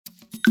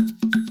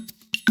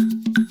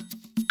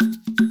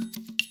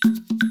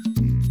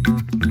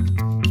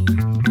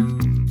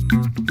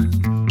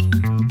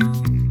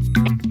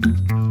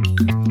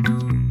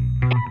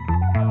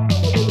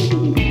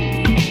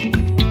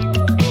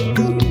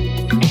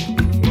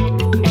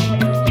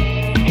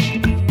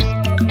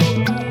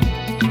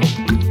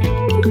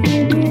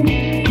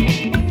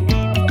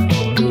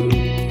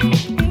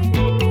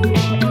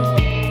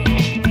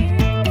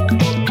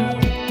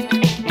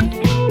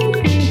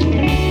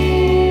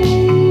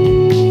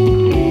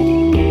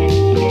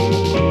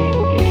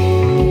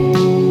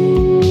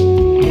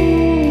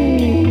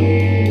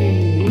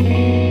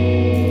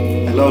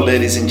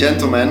Ladies and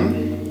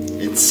gentlemen,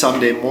 it's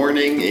Sunday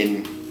morning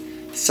in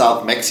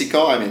South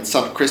Mexico. I'm in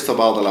San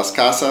Cristobal de las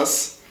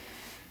Casas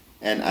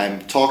and I'm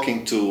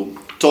talking to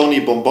Tony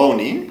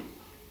Bomboni,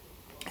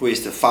 who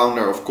is the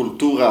founder of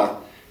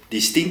Cultura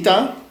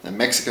Distinta, a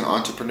Mexican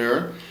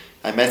entrepreneur.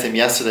 I met him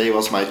yesterday, he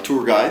was my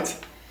tour guide,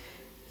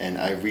 and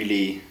I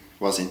really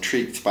was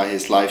intrigued by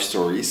his life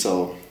story,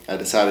 so I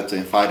decided to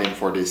invite him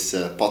for this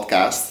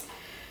podcast.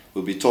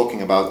 We'll be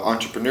talking about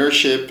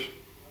entrepreneurship,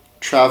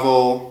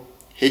 travel,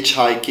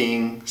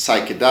 hitchhiking,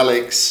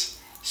 psychedelics,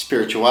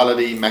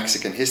 spirituality,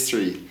 Mexican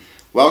history.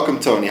 Welcome,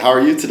 Tony. How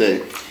are you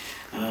today?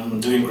 I'm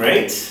doing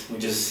great. We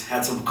just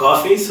had some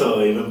coffee,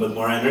 so even with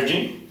more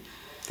energy.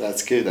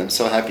 That's good. I'm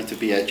so happy to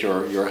be at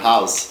your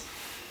house.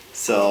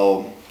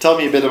 So tell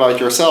me a bit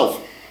about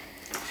yourself.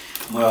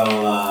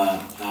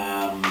 Well,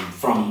 I'm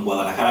from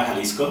Guadalajara,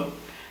 Jalisco.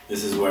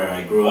 This is where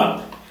I grew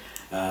up.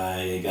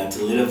 I got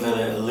to live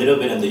a little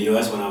bit in the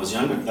US when I was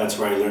younger. That's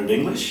where I learned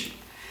English.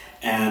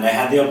 And I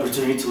had the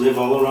opportunity to live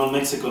all around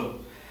Mexico.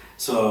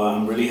 So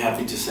I'm really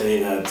happy to say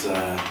that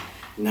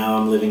now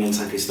I'm living in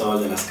San Cristobal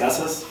de las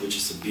Casas, which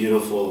is a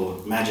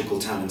beautiful, magical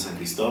town in San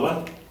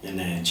Cristobal,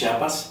 in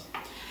Chiapas.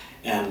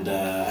 And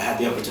I had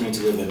the opportunity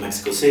to live in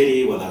Mexico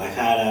City,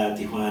 Guadalajara,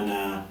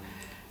 Tijuana,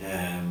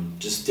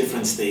 just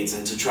different states,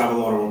 and to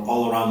travel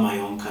all around my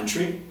own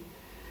country.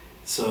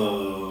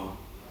 So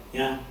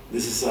yeah,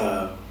 this is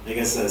I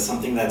guess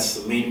something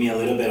that's made me a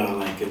little bit on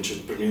like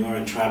entrepreneur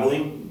and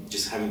traveling,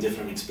 just having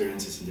different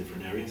experiences in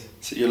different areas.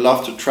 So you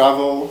love to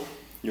travel,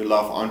 you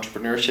love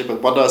entrepreneurship,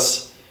 but what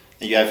does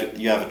you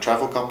have a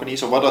travel company?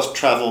 So what does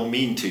travel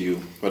mean to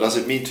you? What does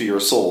it mean to your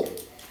soul?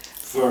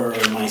 For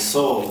my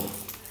soul,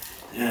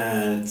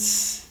 I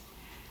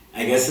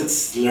guess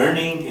it's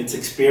learning, it's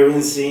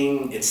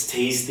experiencing, it's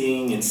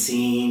tasting, it's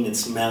seeing, it's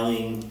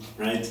smelling,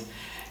 right?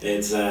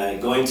 It's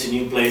going to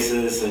new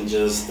places and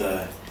just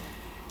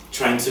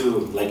trying to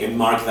like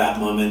mark that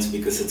moment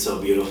because it's so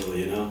beautiful,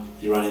 you know?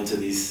 You run into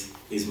these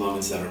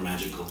moments that are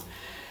magical.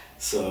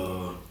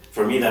 So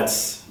for me,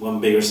 that's one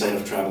bigger side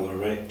of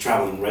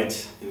traveling,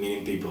 right? And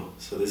meeting people.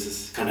 So this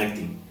is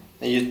connecting.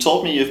 And you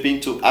told me you've been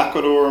to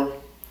Ecuador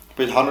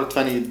with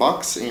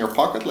 $120 in your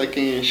pocket. Like,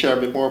 can you share a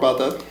bit more about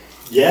that?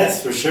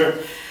 Yes, for sure.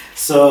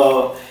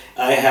 So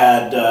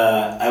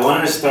I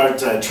wanted to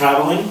start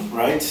traveling,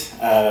 right?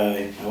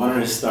 I wanted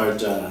to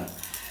start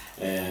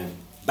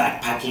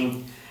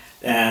backpacking,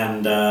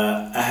 and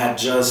I had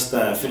just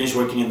finished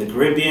working in the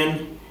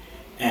Caribbean,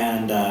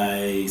 and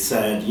I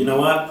said, you know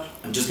what?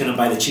 I'm just gonna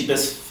buy the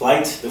cheapest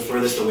flight, the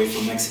furthest away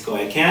from Mexico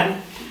I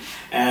can,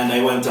 and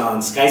I went on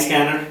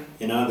Skyscanner,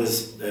 you know,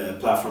 this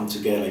platform to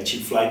get like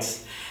cheap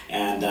flights.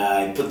 And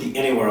I put the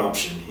anywhere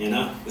option, you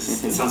know? It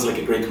sounds like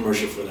a great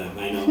commercial for them,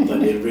 I know,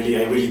 but I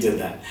really did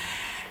that.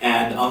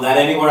 And on that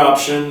anywhere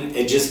option,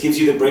 it just gives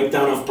you the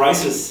breakdown of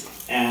prices.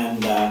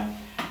 And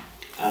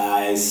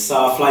I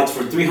saw a flight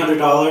for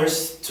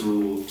 $300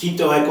 to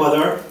Quito,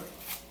 Ecuador,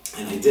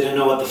 and I didn't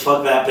know what the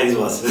fuck that place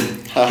was.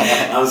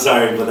 I'm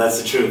sorry, but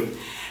that's the truth.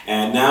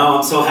 And now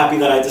I'm so happy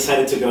that I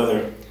decided to go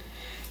there.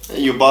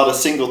 You bought a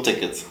single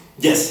ticket?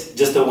 Yes,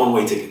 just a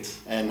one-way ticket.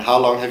 And how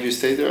long have you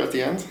stayed there at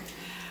the end?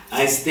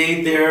 I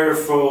stayed there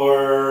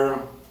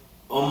for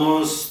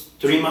almost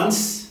 3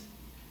 months,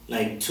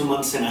 like 2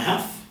 months and a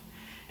half,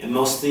 and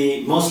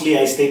mostly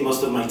I stayed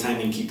most of my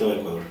time in Quito,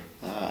 Ecuador.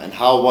 And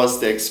how was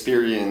the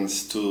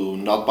experience to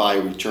not buy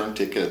a return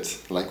ticket?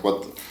 Like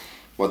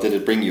what did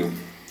it bring you?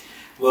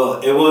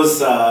 Well, it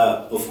was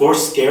of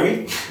course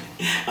scary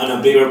on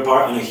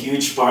a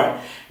huge part,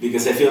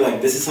 because I feel like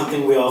this is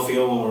something we all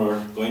feel when we're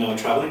going out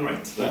traveling,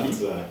 right?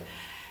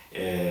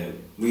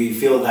 We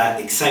feel that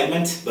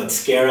excitement but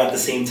scare at the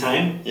same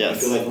time. Yes. I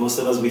feel like most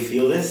of us, we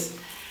feel this.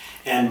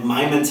 And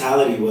my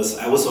mentality was,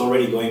 I was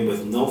already going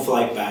with no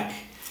flight back,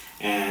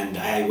 and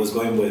I was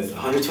going with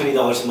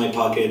 $120 in my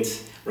pocket,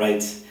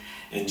 right?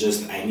 And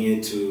just I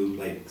needed to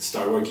like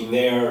start working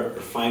there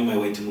or find my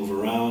way to move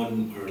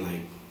around or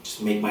like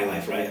just make my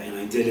life, right? And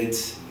I did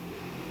it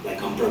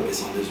like on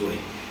purpose on this way.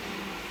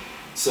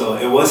 So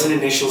it was an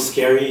initial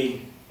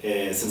scary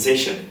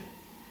sensation,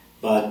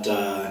 but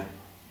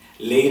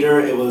later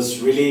it was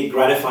really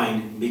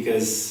gratifying,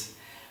 because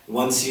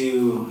once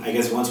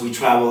we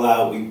travel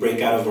out, we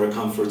break out of our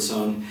comfort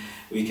zone,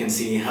 we can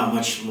see how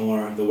much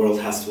more the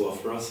world has to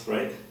offer us,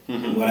 right?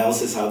 Mm-hmm. And what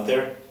else is out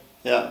there.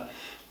 Yeah,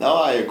 no,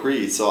 I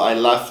agree. So I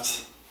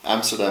left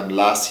Amsterdam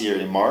last year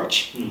in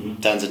March.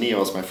 Mm-hmm. Tanzania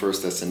was my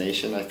first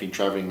destination. I've been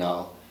traveling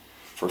now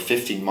for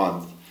 15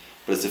 months.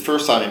 But it's the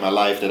first time in my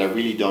life that I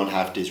really don't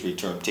have this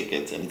return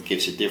ticket, and it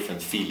gives a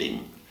different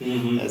feeling.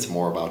 Mm-hmm. It's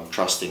more about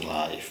trusting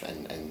life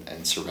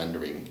and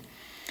surrendering.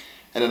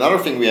 And another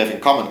thing we have in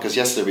common, because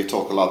yesterday we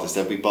talked a lot, is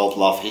that we both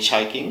love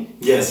hitchhiking.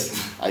 Yes.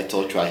 I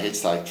told you I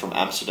hitchhiked from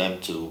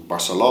Amsterdam to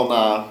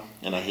Barcelona,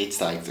 and I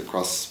hitchhiked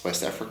across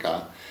West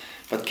Africa.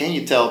 But can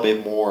you tell a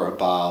bit more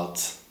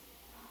about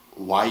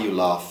why you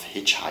love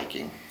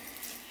hitchhiking?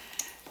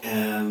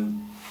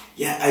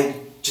 Yeah, I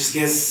just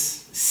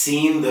guess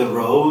seeing the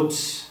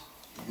roads,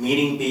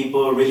 meeting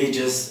people, really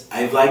just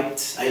I've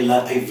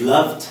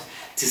loved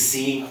to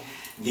see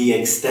the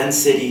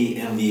extensity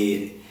and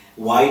the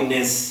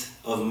wideness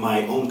of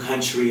my own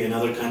country and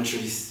other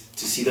countries,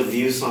 to see the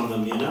views on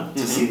them, you know,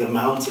 to see the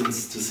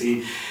mountains, to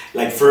see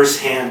like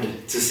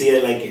firsthand, to see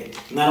it like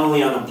not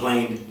only on a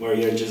plane where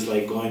you're just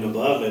like going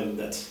above and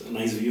that's a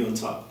nice view on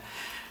top,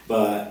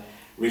 but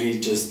really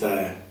just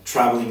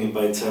traveling it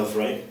by itself,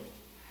 right?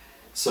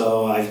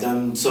 So I've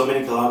done so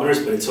many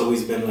kilometers, but it's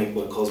always been like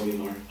what calls me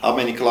more. How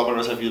many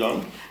kilometers have you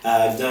done?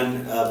 I've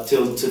done up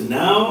till to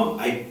now.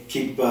 I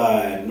keep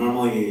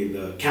normally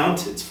the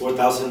count. It's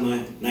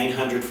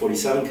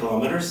 4,947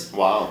 kilometers.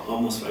 Wow.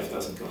 Almost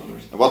 5,000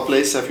 kilometers. And what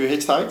places have you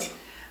hitchhiked?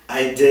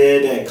 I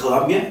did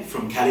Colombia,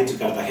 from Cali to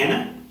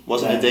Cartagena.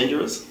 Wasn't it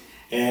dangerous?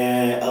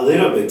 A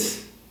little bit,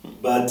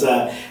 but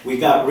we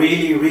got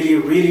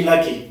really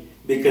lucky,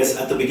 because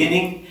at the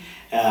beginning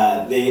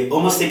they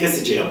almost take us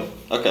to jail.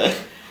 Okay.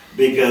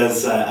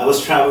 Because I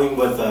was traveling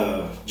with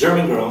a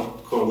German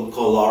girl called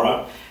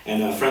Laura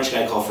and a French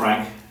guy called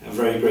Frank, a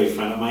very great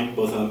friend of mine,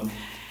 both of them.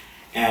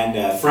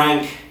 And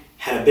Frank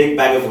had a big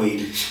bag of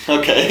weed.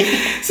 Okay.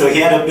 So he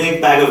had a big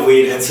bag of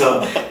weed, and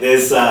so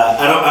there's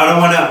I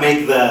don't want to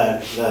make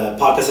the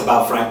podcast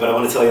about Frank, but I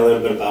want to tell you a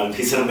little bit about him.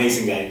 He's an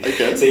amazing guy.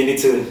 Okay. So you need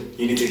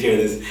to hear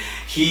this.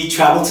 He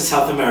traveled to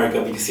South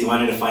America because he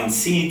wanted to find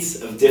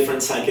seeds of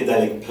different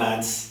psychedelic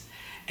plants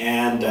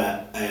and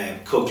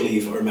coke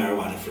leaf or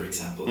marijuana, for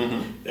example,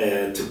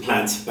 to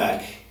plant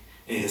back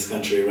in his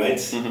country, right?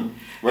 Mm-hmm.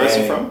 Where is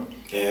he from?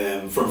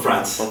 From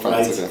France. From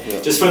France, right? okay,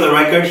 yeah. Just for the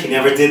record, he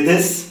never did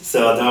this,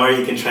 so don't worry,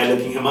 you can try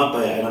looking him up,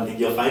 but I don't think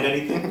you'll find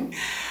anything.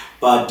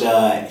 But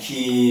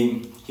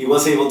he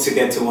was able to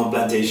get to one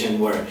plantation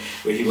where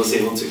he was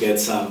able to get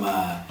some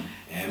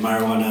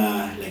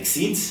marijuana like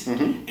seeds,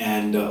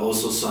 and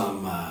also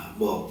some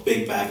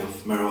big bag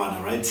of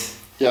marijuana, right?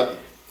 Yeah.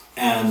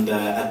 And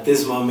at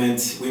this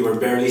moment, we were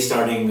barely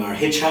starting our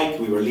hitchhike.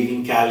 We were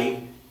leaving Cali,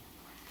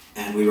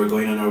 and we were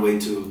going on our way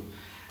to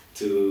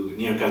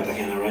near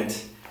Cartagena, right?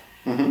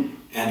 Mm-hmm.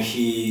 And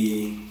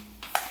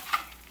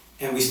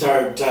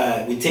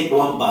we take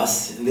one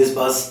bus, and this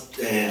bus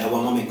at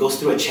one moment goes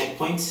through a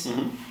checkpoint,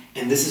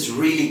 and this is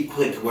really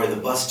quick, where the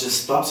bus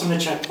just stops on the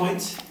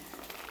checkpoint.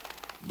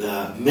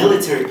 The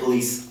military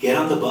police get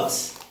on the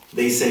bus.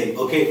 They say,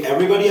 "Okay,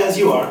 everybody as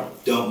you are,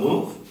 don't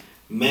move.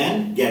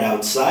 Men, get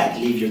outside,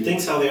 leave your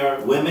things how they are.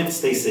 Women,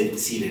 stay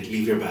seated,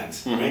 leave your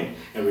bags," right?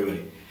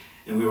 Everybody.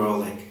 And we were all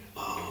like,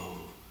 oh,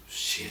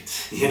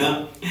 shit, you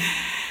know?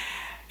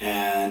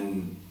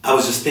 And I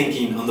was just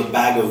thinking on the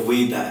bag of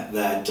weed that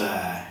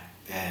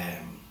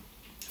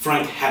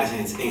Frank had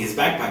in his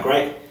backpack,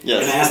 right?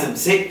 Yes. And I asked him,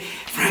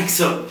 Frank,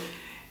 so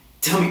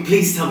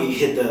please tell me you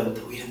hit the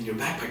weed in your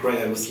backpack, right?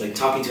 I was like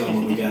talking to him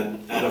when we got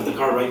out of the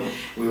car, right?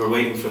 We were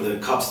waiting for the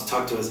cops to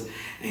talk to us,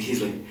 and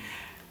he's like,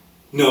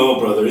 "No,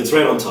 brother, it's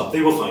right on top.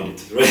 They will find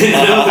it." Right? And I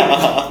was like,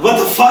 "What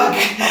the fuck?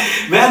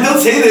 Man,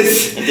 don't say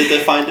this." And did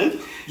they find it?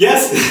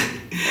 Yes.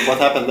 And what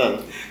happened then?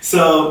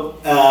 So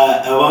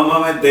at one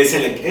moment they say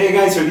like, "Hey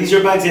guys, are these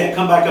your bags? Yeah,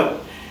 come back up."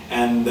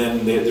 And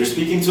then they're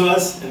speaking to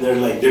us, and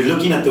they're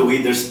looking at the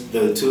weed. There's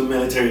the two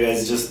military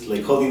guys just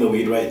like holding the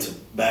weed, right? It's a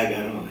bag, I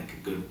don't know, like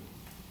a good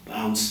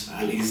ounce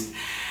at least.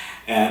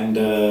 And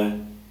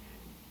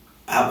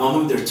at one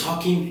moment they're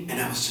talking, and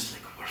I was just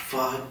like, "We're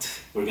fucked.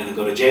 We're gonna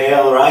go to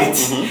jail, right?"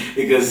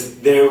 Because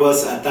there was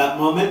at that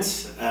moment,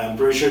 I'm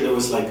pretty sure there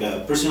was like a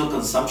personal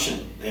consumption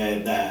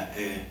that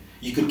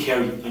you could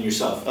carry on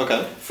yourself.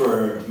 Okay.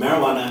 For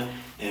marijuana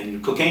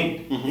and cocaine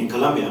in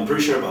Colombia. I'm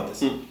pretty sure about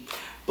this.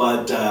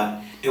 But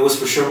it was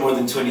for sure more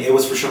than 20. It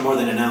was for sure more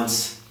than an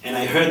ounce. And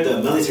I heard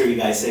the military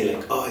guy say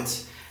like, "Oh,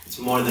 it's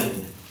more than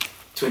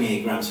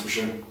 28 grams for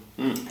sure."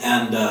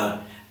 And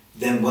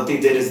then what they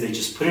did is they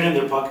just put it in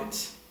their pockets,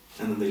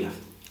 and then they left.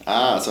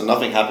 Ah, so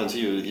nothing happened to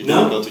you. You No.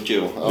 didn't go to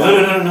jail. Oh.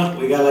 No.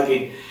 We got lucky.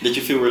 Did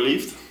you feel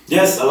relieved?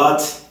 Yes, a lot.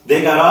 They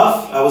got off.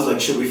 I was like,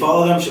 should we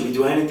follow them? Should we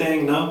do anything?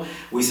 No.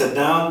 We sat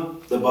down.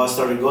 The bus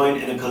started going,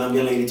 and a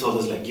Colombian lady told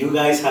us like, "You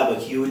guys have a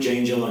huge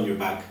angel on your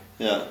back."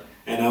 Yeah.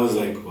 And I was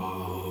like,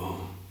 whoa,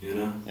 you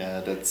know? Yeah,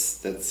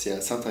 that's yeah.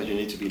 Sometimes you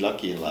need to be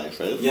lucky in life,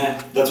 right? Yeah,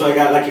 that's why I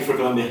got lucky for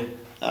Colombia.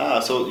 Ah,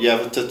 so you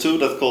have a tattoo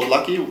that's called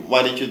Lucky.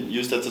 Why did you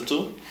use that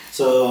tattoo?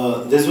 So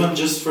this one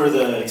just for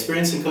the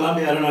experience in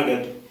Colombia. I don't know. I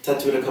got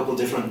tattooed a couple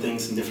different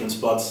things in different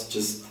spots.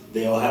 Just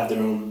they all have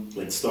their own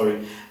like story.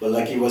 But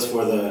Lucky was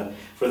for that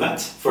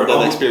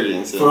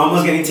experience. Yeah. For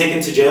almost getting taken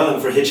to jail and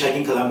for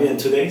hitchhiking Colombia in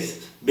 2 days.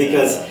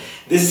 because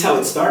this is how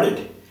it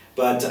started.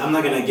 But I'm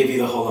not gonna give you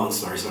the whole long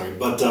story, sorry.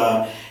 But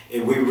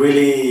we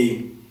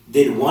really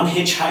did one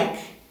hitchhike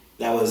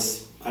that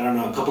was, I don't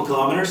know, a couple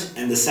kilometers,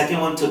 and the second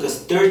one took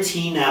us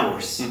 13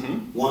 hours.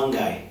 One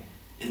guy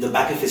in the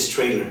back of his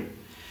trailer,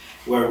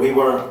 where we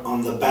were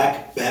on the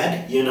back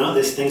bed, you know,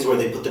 these things where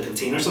they put the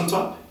containers on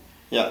top.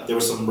 Yeah. There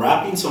was some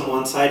wrappings on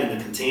one side and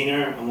a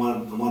container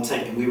on one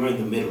side, and we were in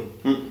the middle.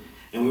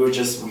 And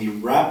we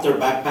wrapped our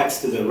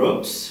backpacks to the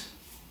ropes,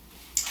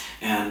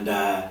 and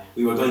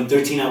we were going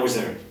 13 hours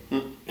there.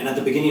 And at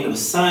the beginning it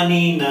was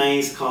sunny,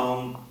 nice,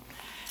 calm,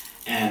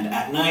 and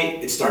at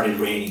night it started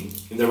raining,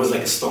 and there was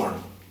like a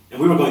storm,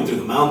 and we were going through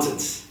the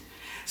mountains.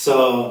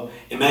 So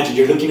imagine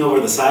you're looking over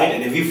the side,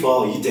 and if you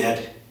fall, you're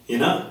dead. You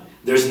know,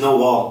 there's no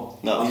wall.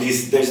 No. On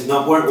these,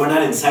 we're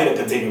not inside a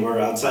container. We're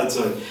outside.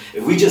 So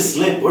if we just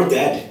slip, we're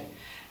dead.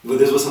 But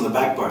this was on the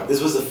back part. This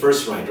was the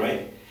first ride,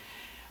 right?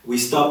 We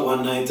stopped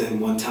one night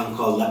in one town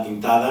called La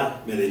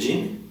Pintada,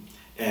 Medellin.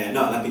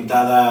 La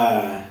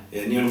Pintada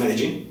near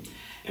Medellin.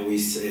 And we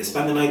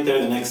spend the night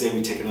there. The next day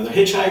we take another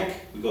hitchhike.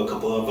 We go a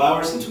couple of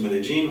hours into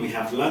Medellin. We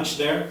have lunch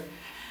there.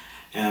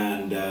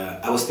 And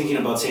I was thinking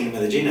about staying in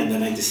Medellin, and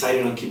then I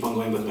decided to keep on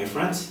going with my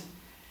friends.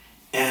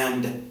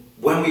 And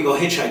when we go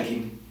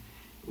hitchhiking,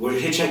 we're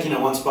hitchhiking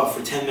at one spot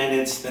for 10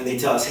 minutes. Then they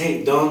tell us,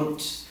 hey, don't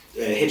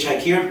hitchhike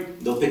here.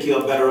 They'll pick you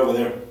up better over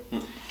there.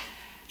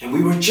 And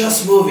we were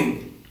just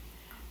moving.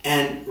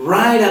 And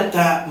right at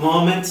that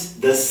moment,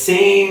 the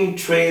same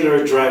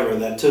trailer driver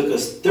that took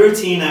us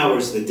 13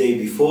 hours the day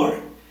before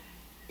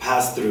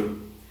passed through.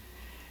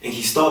 And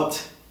he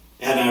stopped.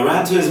 And I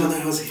ran to his window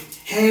and I was like,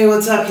 hey,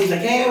 what's up? He's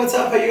like, hey, what's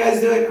up? How you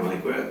guys doing? I'm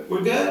like,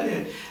 we're good.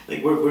 Yeah.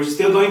 Like, we're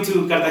still going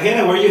to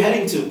Cartagena. Where are you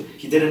heading to?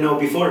 He didn't know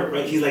before,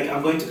 right? He's like,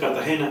 I'm going to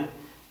Cartagena.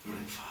 I'm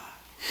like,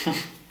 fuck.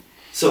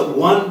 So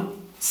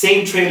one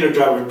same trailer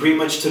driver pretty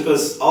much took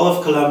us all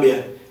of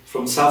Colombia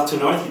from south to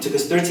north. He took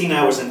us 13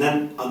 hours, and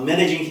then on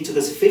Medellin he took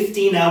us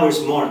 15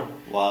 hours more.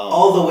 Wow.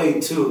 All the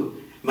way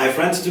to my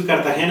friends to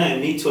Cartagena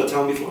and me to a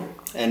town before.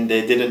 And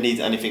they didn't need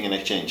anything in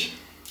exchange?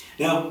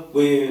 No,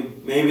 we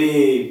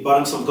maybe bought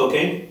him some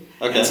cocaine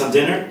and some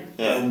dinner,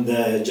 and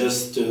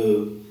just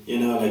to, you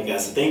know, like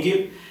as a thank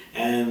you,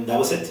 and that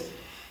was it.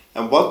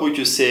 And what would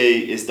you say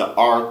is the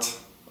art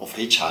of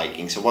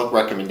hitchhiking? So what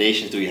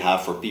recommendations do you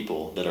have for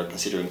people that are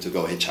considering to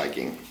go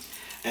hitchhiking?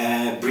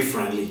 Be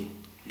friendly.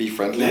 Be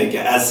friendly? Like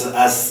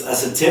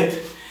as a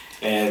tip,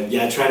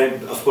 try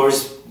to, of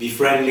course, be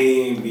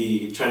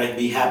friendly, try to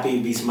be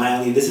happy, be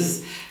smiley. This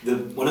is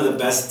one of the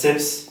best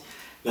tips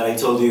that I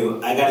told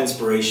you. I got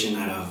inspiration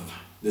out of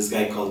this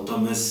guy called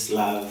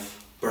Tomislav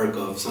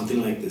Berkov,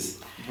 something like this.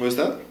 Who is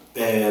that?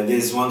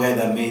 This one guy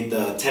that made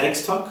the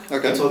TEDx talk.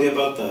 I told you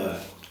about the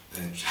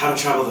how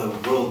to travel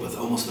the world with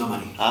almost no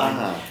money.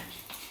 Right?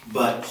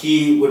 But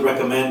he would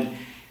recommend,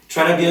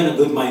 try to be in a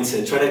good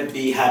mindset, try to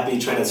be happy,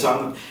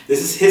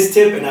 this is his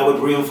tip, and I would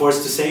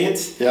reinforce to say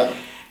it. Yeah.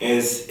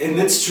 And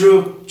it's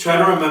true, try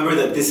to remember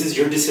that this is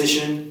your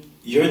decision.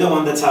 You're the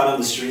one that's out on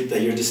the street,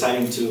 that you're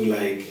deciding to,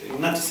 like,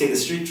 not to say the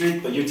street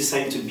treat, but you're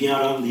deciding to be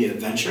out on the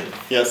adventure.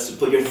 Yes. To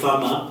put your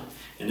thumb up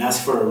and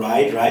ask for a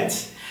ride, right?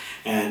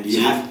 And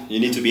you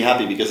need to be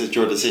happy because it's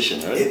your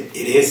decision, right? It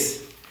is.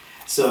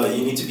 So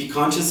you need to be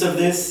conscious of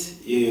this,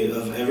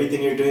 of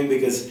everything you're doing,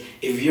 because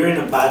if you're in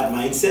a bad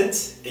mindset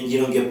and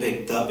you don't get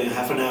picked up in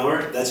half an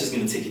hour, that's just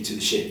going to take you to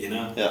the shit, you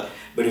know? Yeah.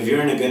 But if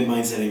you're in a good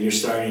mindset and you're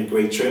starting a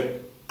great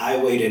trip, I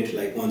waited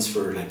like once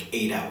for like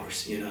 8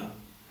 hours, you know?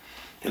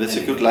 And it's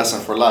a good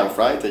lesson for life,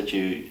 right? That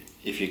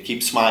if you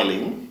keep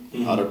smiling,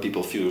 other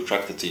people feel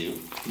attracted to you.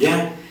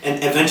 Yeah,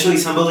 and eventually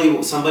somebody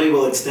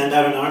will extend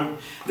out an arm.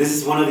 This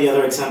is one of the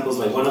other examples,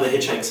 like one of the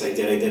hitchhikes I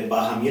did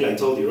Baja Mil, I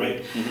told you,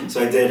 right?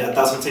 So I did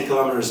 1,010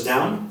 kilometers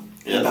down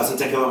and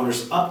 1,010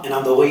 kilometers up, and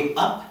on the way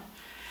up,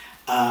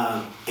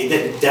 I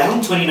did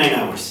down 29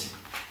 hours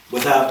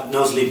without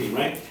no sleeping,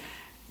 right?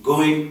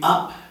 Going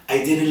up,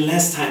 I did in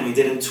less time, I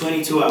did in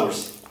 22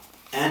 hours.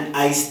 And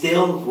I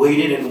still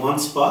waited in one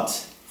spot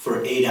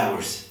for 8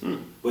 hours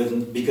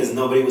because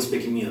nobody was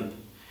picking me up.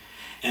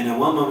 And at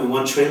one moment,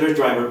 one trailer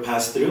driver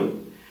passed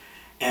through,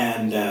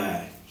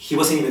 and he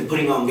wasn't even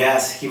putting on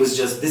gas. He was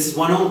just, this is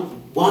one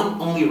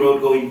only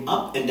road going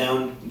up and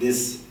down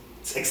this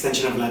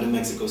extension of land in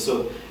Mexico.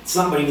 So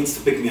somebody needs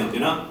to pick me up, you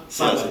know?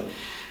 Somebody.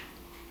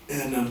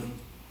 Yes. And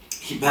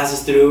he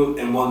passes through,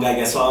 and one guy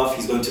gets off.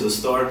 He's going to the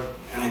store,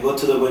 and I go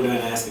to the window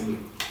and I ask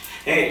him,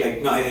 hey,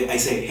 like, no, I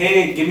say,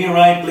 hey, give me a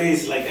ride,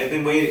 please. Like, I've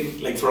been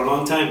waiting, like, for a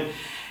long time.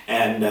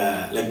 And,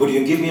 like, would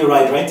you give me a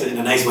ride, right? In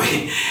a nice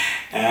way.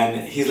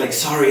 And he's like,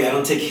 sorry, I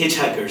don't take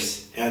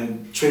hitchhikers.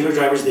 And trailer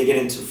drivers, they get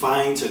into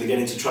fines or they get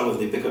into trouble if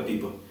they pick up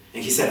people.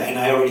 And he said, and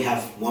I already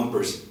have one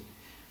person.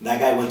 That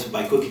guy went to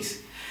buy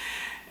cookies.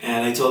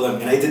 And I told him,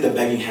 and I did the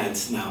begging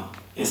hands now.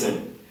 I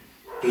said,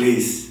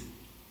 please,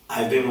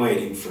 I've been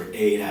waiting for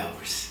 8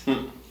 hours.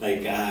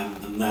 Like,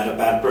 I'm not a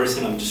bad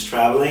person, I'm just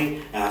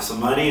traveling. I have some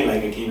money,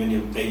 like I can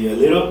even pay you a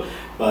little.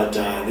 But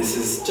this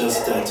is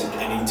just,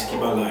 I need to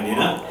keep on going, you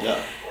know?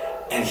 Yeah.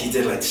 And he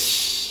did like,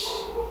 shh,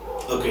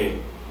 okay.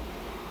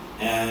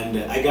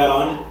 And I got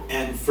on,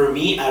 and for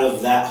me, out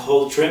of that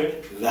whole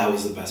trip, that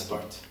was the best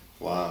part.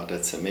 Wow,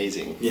 that's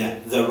amazing. Yeah,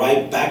 the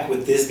ride back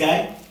with this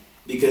guy,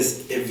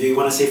 because if you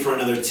want to say for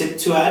another tip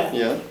to add,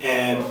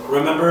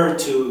 remember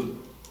to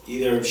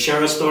either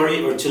share a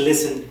story or to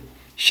listen.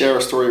 Share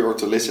a story or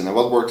to listen. And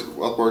what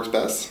works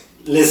best?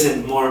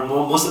 Listen more.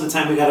 Most of the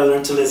time we gotta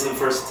learn to listen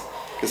first.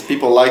 Because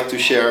people like to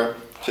share.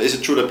 So is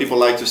it true that people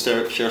like to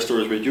share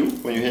stories with you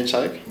when you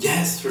hitchhike?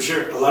 Yes, for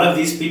sure. A lot of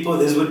these people,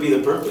 this would be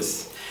the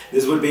purpose.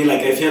 This would be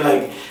like, I feel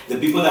like the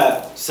people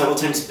that several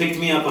times picked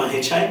me up on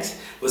hitchhikes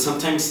was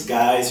sometimes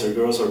guys or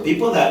girls or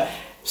people that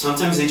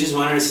sometimes they just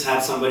wanted to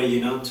have somebody,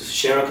 you know, to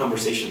share a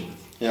conversation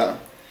with. Yeah.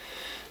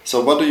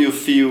 So what do you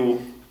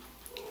feel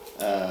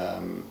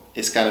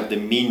is kind of the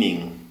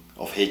meaning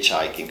of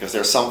hitchhiking? Because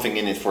there's something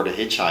in it for the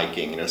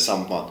hitchhiking and there's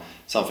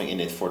something in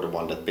it for the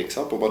one that picks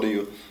up. But what do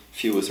you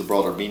feel is the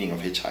broader meaning of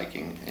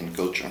hitchhiking in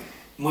culture?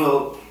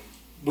 Well,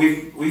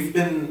 we've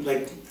been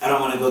like, I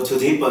don't want to go too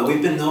deep, but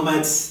we've been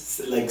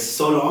nomads like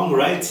so long,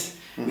 right?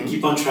 We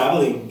keep on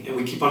traveling and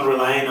we keep on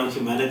relying on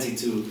humanity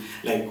to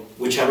like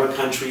whichever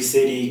country,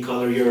 city,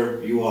 color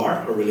you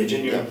are or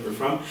religion you're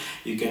from,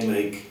 you can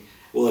like,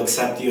 will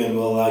accept you and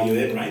will allow you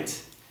in,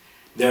 right?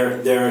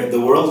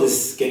 The world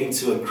is getting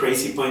to a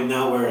crazy point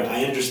now where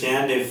I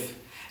understand if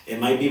it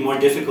might be more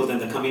difficult in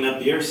the coming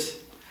up years,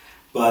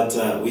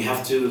 but we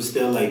have to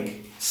still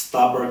like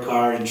stop our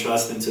car and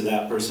trust into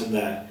that person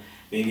that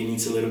maybe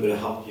needs a little bit of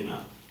help, you know?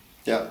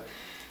 Yeah.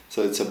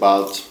 So it's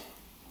about,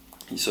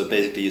 so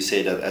basically you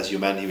say that as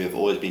humanity we've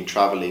always been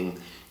traveling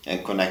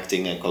and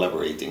connecting and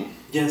collaborating.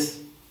 Yes.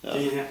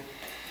 Yeah.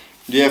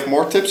 Do you have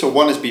more tips? So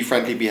one is be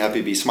friendly, be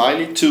happy, be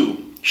smiley.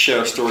 2,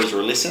 share stories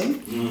or listen.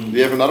 Do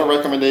you have another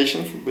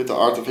recommendation with the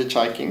art of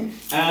hitchhiking?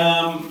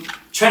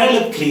 Try to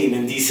look clean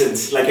and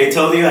decent. Like I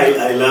told you,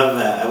 I love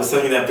that. I was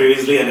telling you that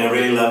previously, and I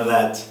really love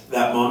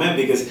that moment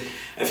because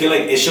I feel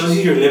like it shows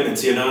you your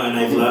limits, you know. And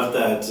I've loved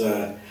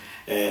that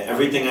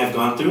everything I've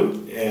gone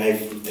through.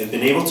 I've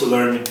been able to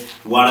learn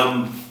what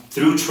I'm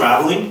through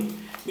traveling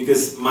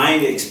because my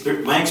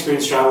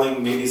experience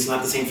traveling maybe it's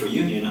not the same for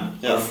you, you know,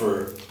 or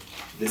for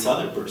this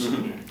other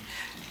person.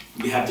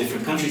 We have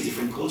different countries,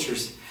 different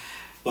cultures.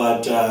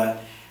 But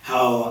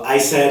how I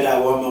said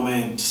at one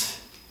moment,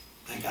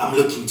 like I'm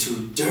looking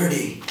too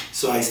dirty,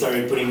 so I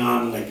started putting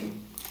on like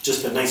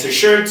just a nicer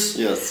shirts.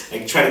 Yes.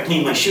 Like try to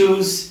clean my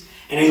shoes,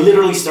 and I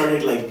literally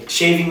started like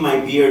shaving my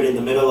beard in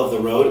the middle of the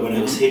road when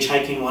I was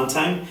hitchhiking one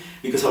time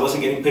because I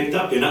wasn't getting picked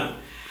up, you know.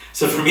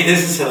 So for me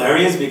this is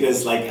hilarious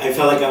because like I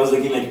felt like I was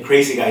looking like a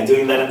crazy guy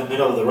doing that in the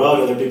middle of the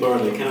road. Other people were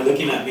like kind of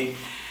looking at me,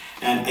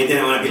 and I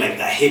didn't want to be like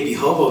that hippie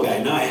hobo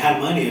guy. No, I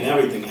had money and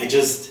everything.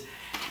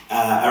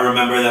 I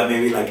remember that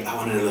maybe like I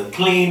wanted to look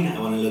clean, I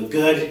want to look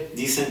good,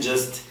 decent,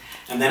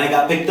 and then I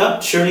got picked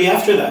up shortly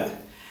after that.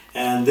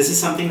 And this is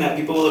something that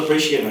people will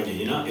appreciate on you,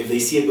 you know? If they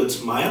see a good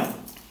smile,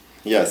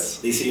 yes,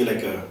 they see you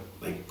like a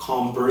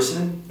calm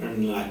person, or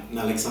not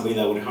like somebody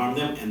that would harm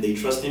them, and they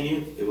trust in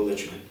you, they will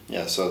let you in.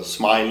 Yeah, so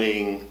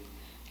smiling,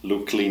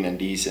 look clean and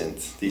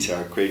decent. These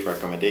are great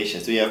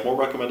recommendations. Do you have more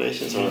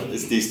recommendations or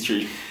is these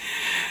 3?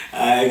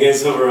 I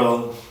guess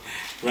overall,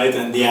 right,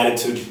 and the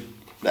attitude.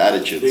 The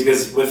attitude.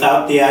 Because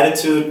without the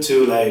attitude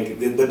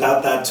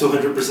without that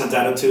 200%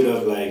 attitude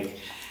of like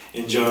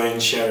enjoying,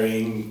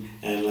 sharing,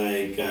 and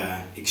like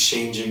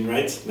exchanging,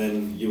 right?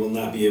 Then you will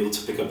not be able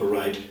to pick up a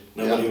ride.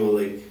 Nobody will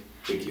like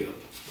pick you up.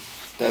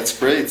 That's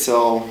great.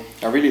 So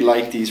I really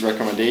like these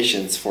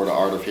recommendations for the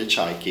art of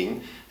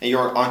hitchhiking. And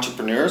you're an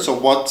entrepreneur. So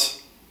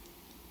what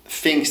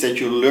things that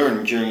you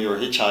learned during your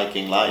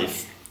hitchhiking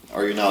life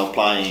are you now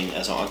applying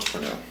as an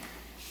entrepreneur?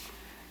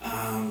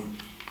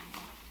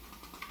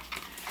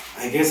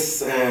 I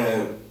guess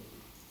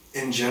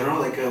in general,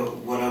 like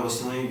what I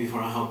was telling you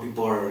before, how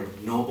people are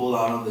noble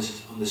out on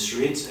the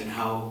streets and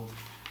how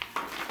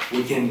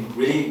we can't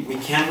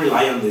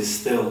rely on this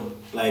still.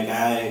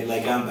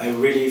 I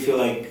really feel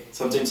like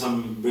sometimes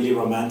I'm really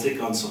romantic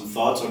on some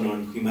thoughts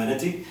on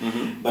humanity,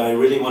 but I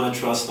really want to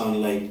trust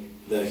on like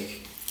the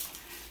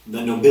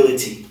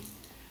nobility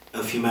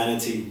of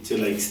humanity to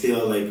like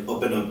still like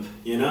open up,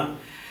 you know.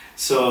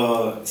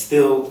 So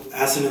still,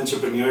 as an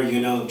entrepreneur, you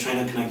know,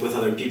 trying to connect with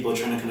other people,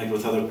 trying to connect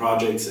with other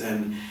projects,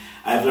 and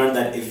I've learned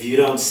that if you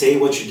don't say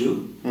what you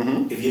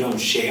do, if you don't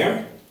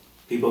share,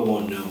 people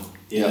won't know,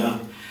 you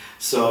know?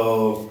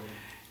 So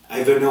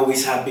I've been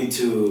always happy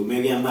to,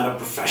 maybe I'm not a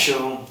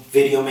professional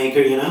video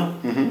maker, you know,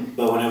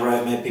 but whenever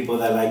I've met people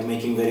that like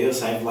making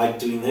videos, I've liked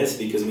doing this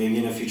because maybe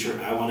in the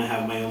future I want to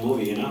have my own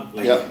movie, you know,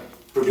 like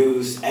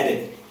produce,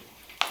 edit,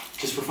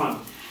 just for fun.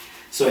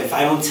 So if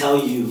I don't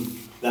tell you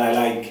that I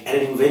like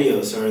editing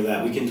videos or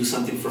that we can do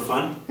something for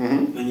fun,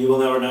 then you will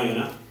never know, you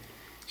know?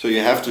 So you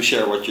have to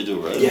share what you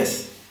do, right?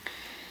 Yes.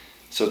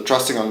 So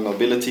trusting on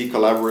nobility,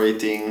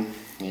 collaborating,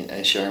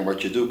 and sharing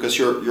what you do. Because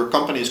your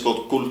company is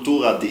called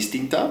Cultura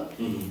Distinta,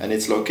 and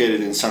it's located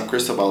in San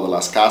Cristobal de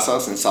las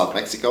Casas in South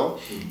Mexico.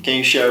 Can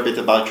you share a bit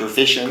about your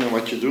vision and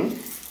what you do?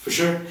 For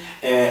sure.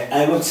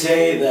 I would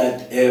say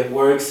that it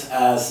works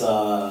as,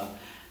 how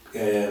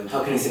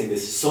can I say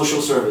this,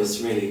 social service,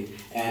 really.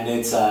 And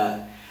it's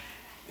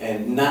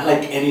and not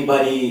like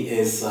anybody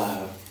is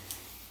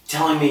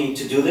telling me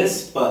to do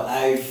this, but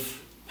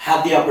I've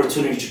had the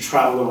opportunity to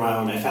travel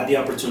around. I've had the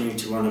opportunity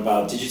to learn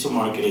about digital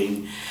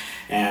marketing,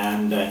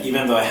 and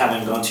even though I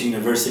haven't gone to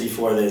university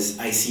for this,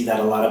 I see that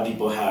a lot of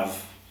people have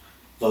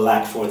the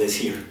lack for this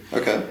here.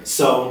 Okay.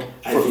 So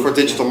for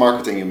digital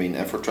marketing, you mean,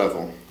 and for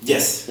travel?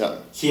 Yes. Yeah.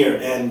 Here,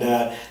 and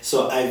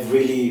so I've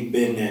really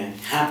been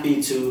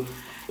happy to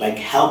like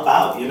help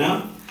out, you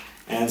know.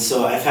 And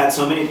so I've had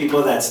so many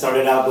people that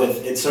started out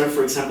with, it started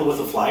for example with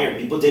a flyer.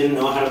 People didn't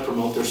know how to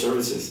promote their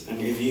services.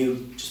 And if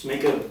you just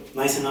make a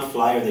nice enough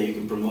flyer that you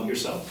can promote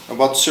yourself. And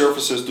what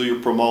services do you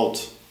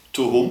promote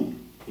to whom?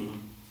 Mm-hmm.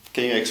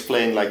 Can you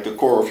explain like the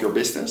core of your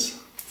business?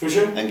 For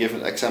sure. And give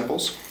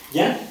examples?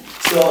 Yeah.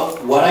 So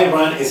what I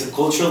run is a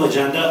cultural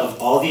agenda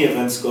of all the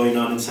events going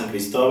on in San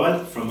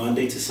Cristobal from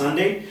Monday to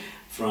Sunday,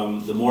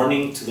 from the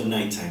morning to the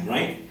nighttime,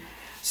 right?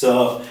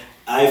 So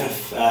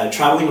I've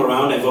traveling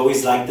around, I've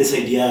always liked this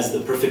idea as the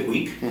perfect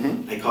week,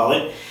 mm-hmm. I call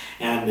it.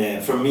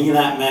 And for me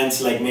that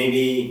meant like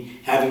maybe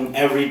having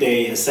every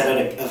day a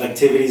set of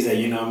activities that,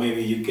 you know,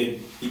 maybe you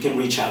can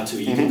reach out to,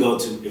 you mm-hmm. can go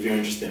to if you're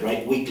interested,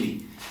 right?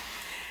 Weekly.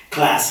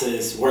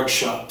 Classes,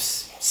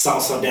 workshops,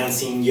 salsa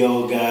dancing,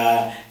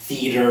 yoga,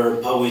 theater,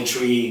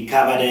 poetry,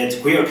 cabaret,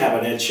 queer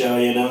cabaret show,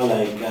 you know,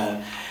 like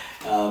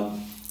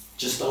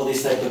just all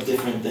these type of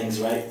different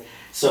things, right?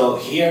 So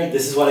here,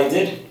 this is what I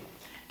did.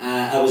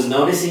 I was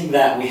noticing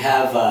that we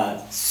have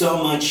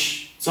so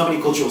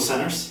many cultural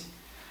centers,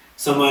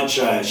 so much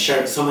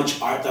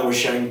art that we're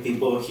sharing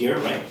people here,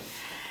 right?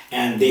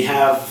 And they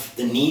have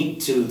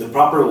the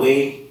proper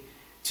way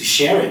to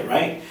share it,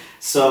 right?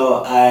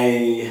 So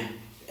I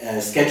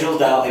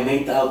I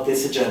made out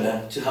this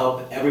agenda to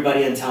help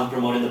everybody in town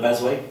promote in the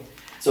best way.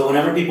 So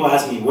whenever people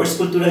ask me, where's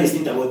Cultura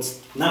Distinta? Well,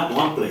 it's not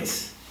one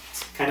place.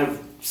 It's kind of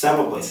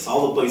several places,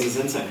 all the places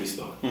in San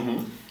Cristobal.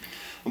 Mm-hmm.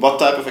 What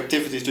type of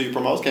activities do you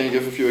promote? Can you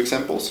give a few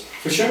examples?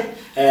 For sure.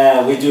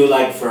 We do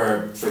like,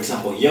 for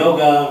example,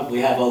 yoga. We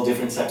have all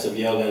different types of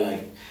yoga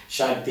like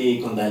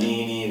Shakti,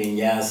 Kundalini,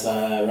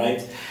 Vinyasa,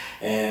 right?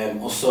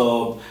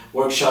 Also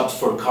workshops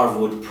for carved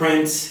wood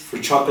prints, for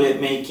chocolate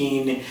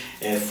making,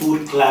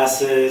 food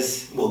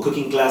classes,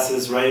 cooking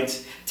classes, right?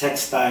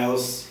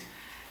 Textiles,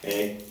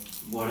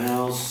 what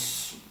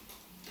else?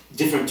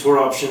 Different tour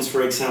options,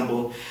 for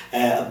example.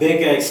 A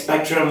big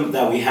spectrum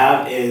that we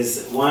have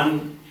is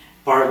one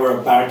part where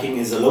parking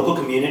is a local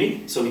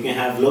community, so we can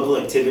have local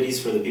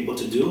activities for the people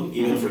to do,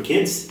 even mm-hmm. for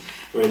kids,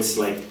 where it's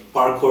like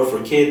parkour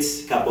for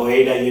kids,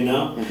 capoeira, you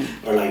know,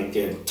 mm-hmm. or like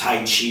tai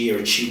chi or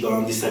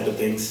qigong, these type of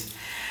things.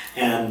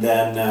 And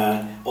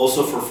then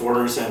also for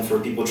foreigners and for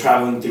people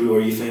traveling through,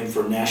 or even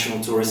for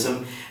national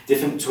tourism,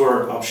 different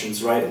tour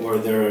options, right, where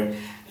there are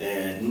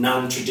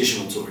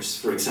non-traditional tours,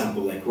 for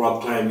example, like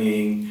rock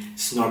climbing,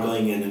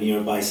 snorkeling in a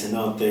nearby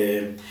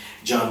cenote,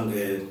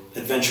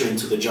 adventure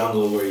into the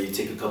jungle, where you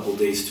take a couple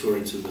days tour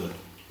into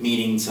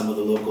meeting some of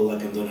the local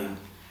Lacandona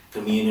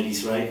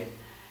communities, right?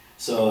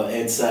 So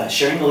it's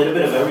sharing a little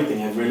bit of everything.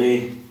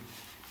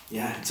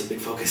 It's a big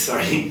focus,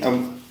 sorry.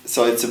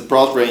 So it's a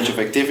broad range of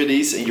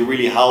activities, and you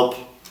really help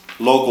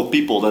local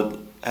people that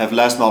have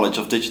less knowledge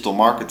of digital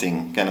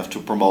marketing kind of to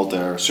promote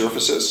their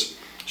services.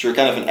 So you're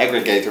kind of an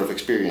aggregator of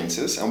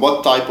experiences. And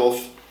what type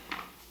of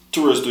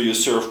tourists do you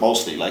serve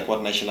mostly? Like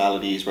what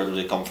nationalities, where do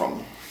they come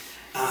from?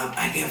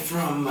 I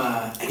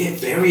get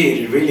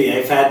varied, really.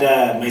 I've had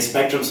my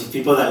spectrums of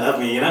people that love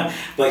me, you know.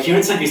 But here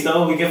in San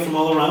Cristobal, we get from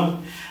all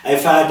around.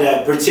 I've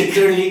had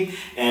particularly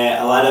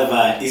a lot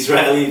of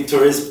Israeli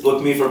tourists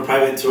book me for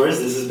private tours.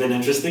 This has been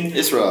interesting.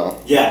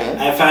 Israel. Yeah, okay.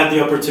 I've had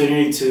the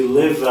opportunity to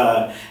live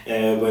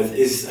with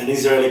an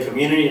Israeli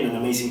community in an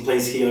amazing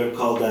place here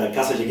called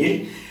Casa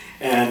Yegil.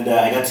 And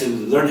I got to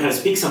learn how to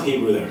speak some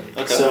Hebrew there.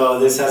 Okay. So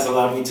this has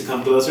allowed me to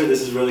come closer.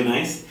 This is really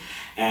nice.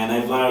 And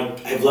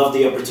I've loved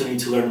the opportunity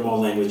to learn more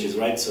languages,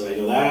 right? So I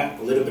know that,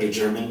 a little bit of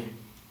German,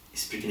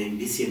 speaking ein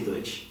bisschen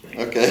Deutsch. Right?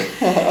 Okay.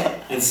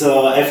 And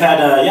so I've had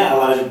a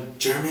lot of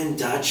German,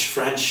 Dutch,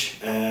 French,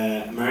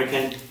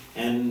 American,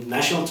 and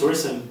national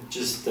tourism.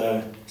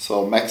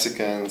 So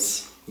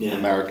Mexicans,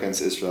 Americans,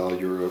 Israel,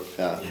 Europe,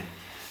 yeah.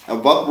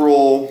 And what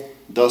role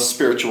does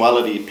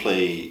spirituality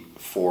play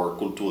for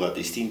Cultura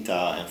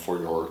Distinta and for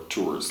your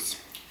tourists?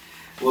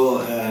 Well,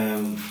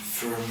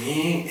 for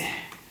me,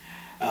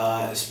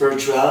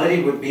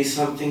 spirituality would be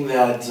something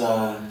that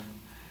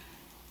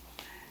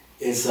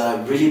is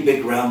a really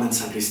big realm in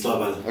San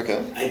Cristobal. Okay.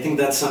 I think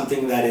that's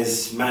something that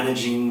is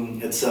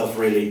managing itself,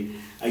 really.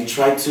 I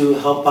try to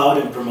help out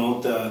and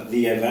promote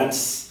the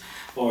events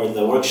or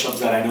the workshops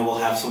that I know will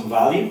have some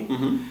value,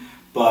 mm-hmm.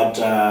 but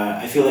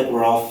I feel like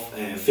we're all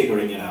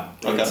figuring it out.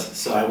 Right? Okay.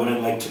 So I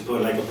wouldn't like to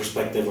put like a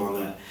perspective on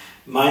that.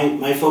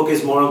 My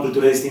focus more on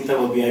Cultura Distinta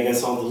would be, I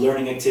guess, all the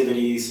learning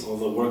activities, all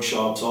the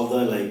workshops, all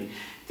the like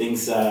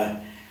things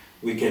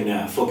we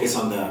can focus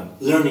on the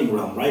learning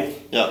realm, right?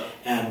 Yeah.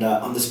 And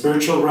on the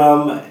spiritual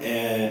realm,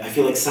 I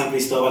feel like San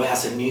Cristobal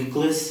has a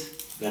nucleus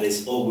that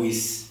is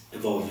always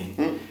evolving.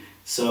 Mm.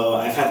 So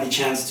I've had the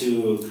chance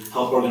to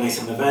help organize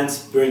some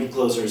events, bring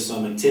closer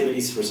some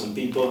activities for some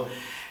people,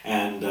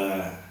 and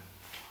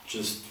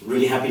just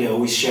really happy to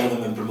always share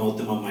them and promote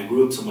them on my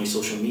groups, on my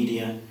social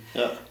media.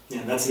 Yeah.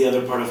 Yeah, that's the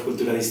other part of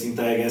Cultura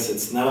Distinta, I guess.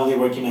 It's not only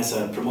working as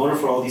a promoter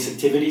for all these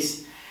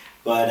activities,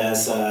 but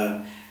as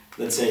a,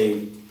 let's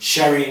say,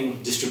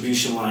 sharing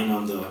distribution line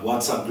on the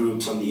WhatsApp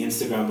groups, on the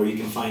Instagram, where you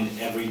can find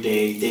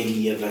everyday,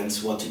 daily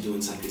events, what to do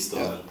in San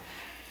Cristobal. Yeah.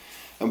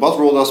 And what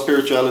role does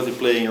spirituality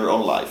play in your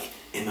own life?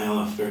 In my own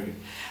life, very good.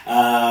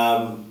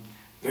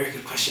 Very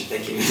good question,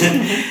 thank you.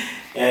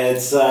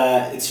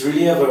 It's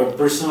really of a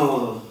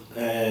personal,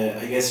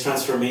 I guess,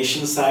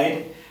 transformation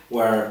side,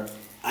 where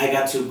I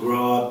got to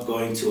grow up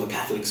going to a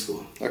Catholic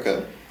school.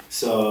 Okay.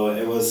 So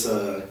it was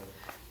a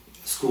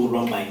school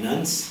run by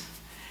nuns,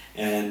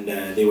 and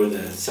they were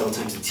several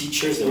times the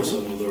teachers. They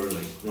were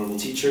like normal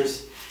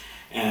teachers,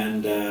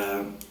 and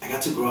I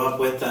got to grow up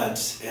with that,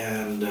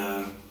 and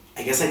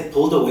I guess I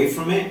pulled away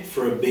from it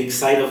for a big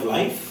side of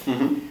life.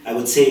 Mm-hmm. I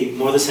would say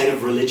more the side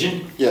of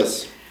religion.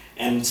 Yes.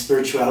 And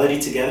spirituality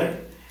together,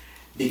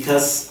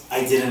 because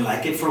I didn't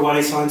like it for what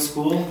I saw in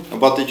school. And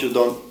what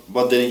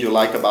didn't you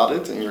like about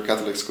it in your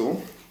Catholic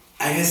school?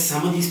 I guess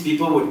some of these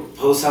people would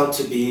pose out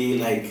to be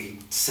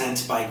like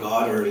sent by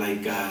God, or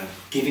like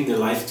giving their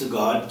life to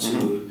God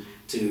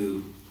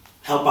to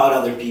help out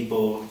other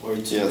people, or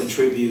to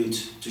contribute,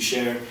 to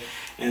share.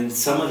 And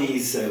some of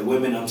these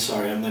women, I'm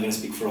sorry, I'm not going to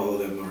speak for all of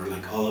them, or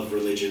like all of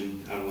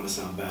religion, I don't want to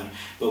sound bad,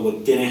 but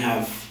what didn't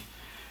have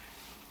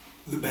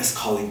the best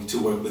calling to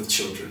work with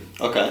children.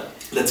 Okay.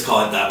 Let's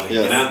call it that way.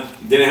 Yeah. You know,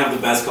 didn't have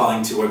the best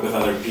calling to work with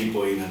other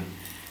people even.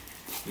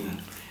 You know.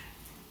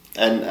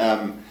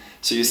 And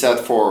so you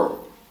said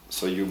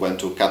so you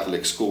went to a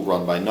Catholic school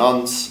run by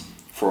nuns.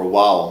 For a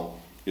while,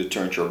 you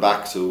turned your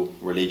back to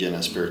religion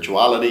and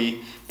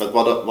spirituality. But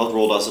what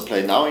role does it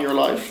play now in your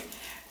life?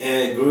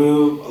 It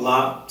grew a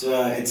lot.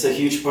 It's a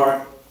huge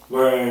part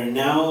where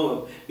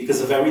now, because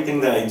of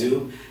everything that I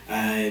do,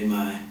 I'm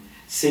a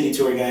city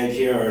tour guide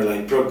here, or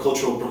like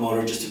cultural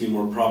promoter, just to be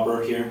more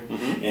proper here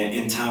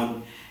in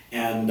town.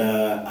 And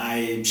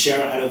I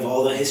share out of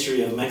all the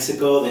history of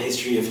Mexico, the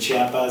history of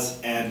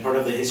Chiapas, and part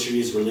of the history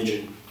is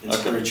religion and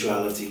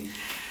spirituality.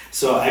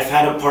 So I've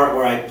had a part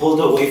where I pulled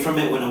away from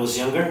it when I was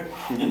younger,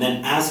 and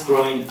then as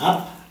growing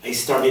up, I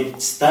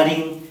started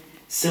studying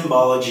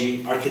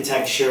symbology,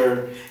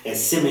 architecture,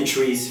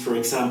 symmetries, for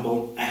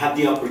example. I had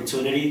the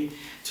opportunity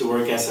to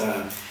work as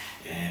a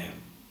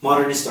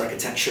modernist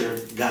architecture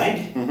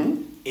guide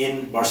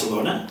in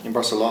Barcelona. In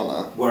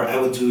Barcelona. Where I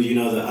would do,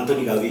 the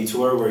Antoni Gaudí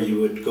tour, where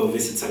you would go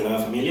visit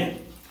Sagrada Familia.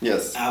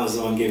 Yes. I was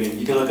the one giving.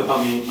 You can look up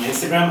on my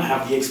Instagram. I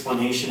have the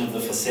explanation of the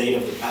facade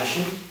of the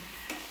Passion,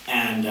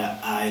 and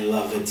I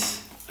love it.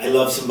 I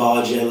love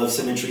symbology. I love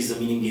symmetries, the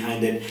meaning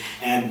behind it,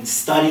 and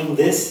studying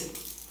this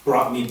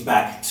brought me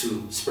back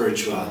to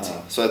spirituality.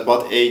 So at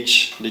what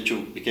age did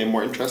you become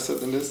more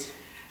interested in this?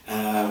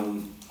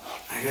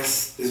 I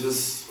guess this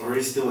was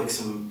already still like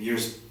some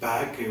years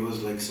back. It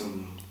was like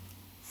some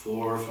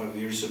 4 or 5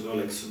 years ago,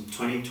 like some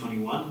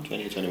 2021.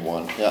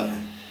 2021, yeah.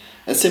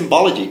 And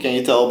symbology, can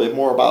you tell a bit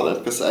more about it?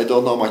 Because I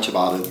don't know much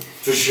about it.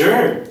 For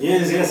sure,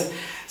 yes.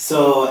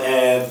 So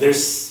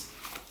there's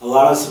a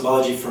lot of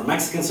symbology for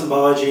Mexican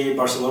symbology,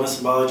 Barcelona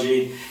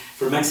symbology.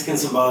 For Mexican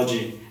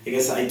symbology, I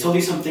guess I told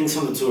you some things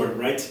from the tour,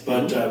 right?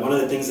 But one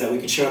of the things that we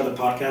could share on the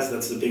podcast,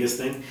 that's the biggest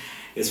thing,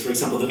 is, for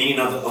example, the meaning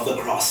of the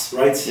cross,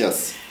 right?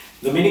 Yes.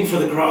 The meaning for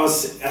the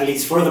cross, at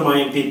least for the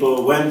Mayan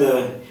people,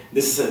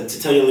 this is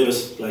to tell you a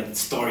little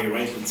story,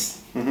 right?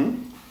 Let's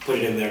put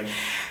it in there.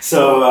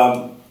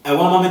 So at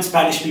one moment,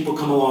 Spanish people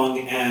come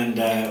along, and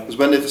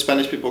when did the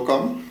Spanish people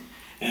come?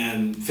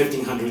 And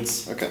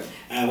 1500s. Okay.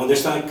 When they're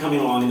starting coming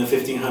along in the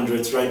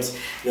 1500s, right?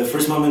 The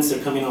first moments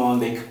they're coming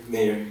along,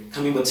 they're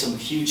coming with some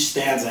huge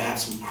stands that have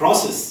some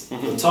crosses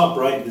on the top,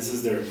 right? This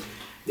is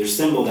their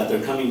symbol that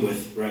they're coming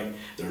with, right?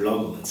 Their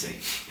logo, let's say.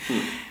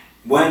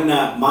 When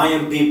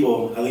Mayan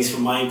people, at least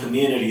from Mayan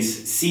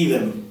communities, see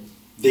them,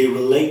 they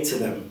relate to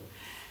them.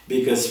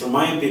 Because for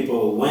Mayan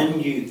people,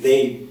 when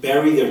they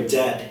bury their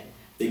dead,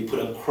 they put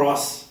a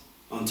cross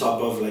on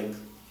top of like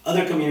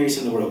other communities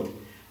in the world.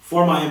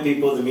 For Mayan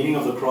people, the meaning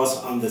of the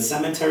cross on the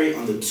cemetery,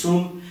 on the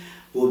tomb,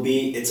 will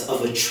be it's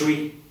of a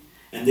tree.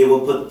 And they will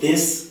put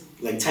this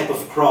like type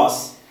of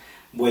cross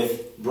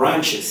with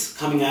branches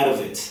coming out of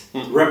it,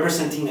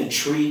 representing a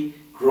tree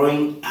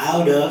growing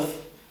out of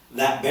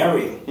that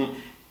burial.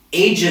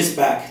 Ages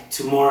back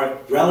to more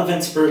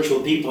relevant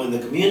spiritual people in the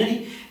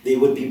community, they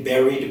would be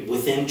buried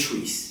within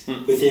trees,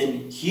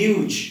 within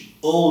huge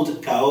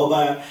old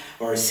caoba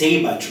or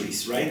ceiba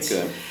trees, right?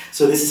 Okay.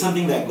 So this is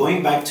something that,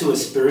 going back to a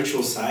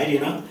spiritual side,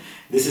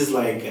 this is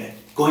like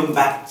going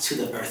back to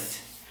the earth.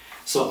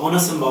 So on a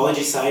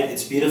symbology side,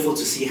 it's beautiful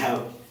to see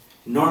how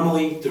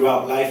normally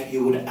throughout life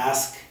you would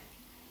ask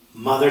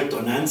Mother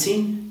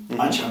Tonantzin,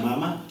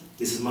 Pachamama,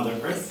 this is Mother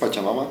Earth.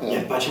 Pachamama,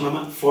 yeah. Yeah,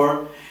 Pachamama,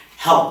 for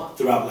help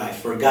throughout life,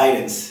 for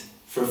guidance,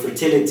 for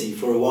fertility,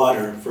 for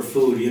water, for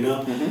food,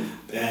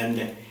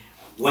 And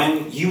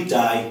when you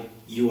die,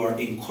 you are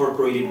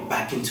incorporated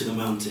back into the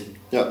mountain.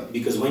 Yeah.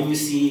 Because when you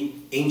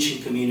see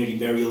ancient community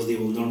burials, they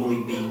will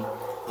normally be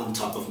on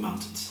top of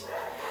mountains.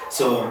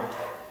 So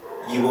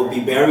you will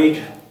be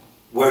buried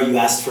where you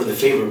asked for the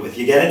favor with.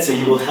 You get it? So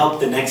you will help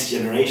the next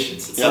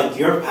generations. It's like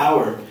your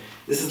power.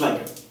 This is like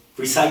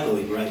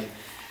recycling, right?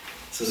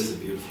 So this is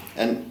beautiful.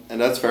 And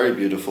that's very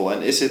beautiful.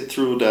 And is it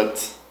true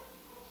that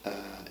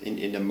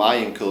in the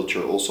Mayan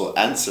culture also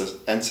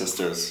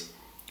ancestors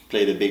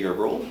played a bigger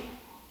role?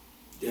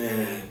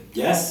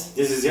 Yes,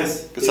 this is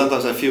yes. Because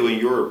sometimes I feel in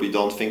Europe we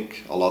don't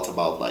think a lot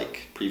about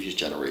like previous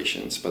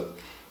generations, but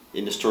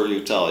in the story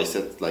you tell, is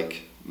that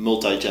like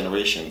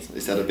multi-generations?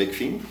 Is that a big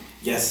theme?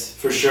 Yes,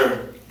 for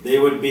sure. They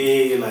would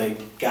be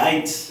like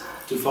guides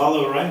to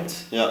follow, right?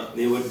 Yeah.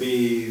 They would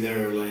be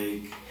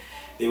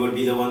they would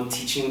be the one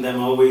teaching them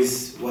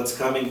always what's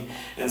coming.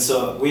 And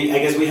so I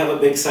guess we have a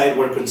big side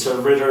where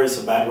conservator is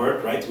a bad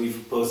word, right?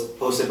 We've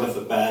posted with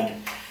a bad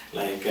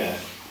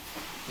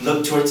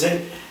look towards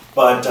it.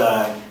 But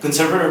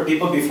conservative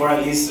people before,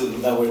 at least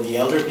that were the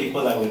elder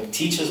people that would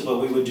teach us what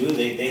we would do,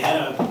 they had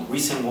a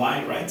reason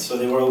why, right? So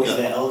they were always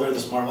the elder, the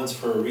smart ones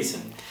for a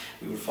reason.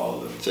 We would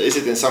follow them. So is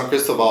it in San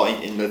Cristobal,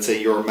 in let's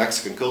say your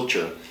Mexican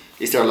culture,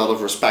 is there a lot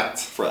of respect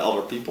for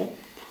elder people?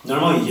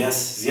 Normally,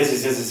 yes. This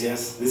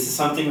is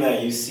something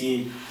that you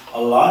see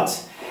a lot.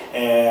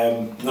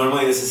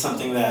 Normally, this is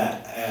something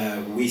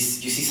that you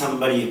see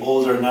somebody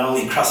older not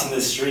only crossing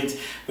the street,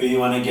 but you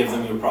want to give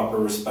them your proper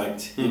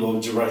respect. You go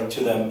right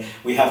to them.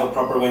 We have a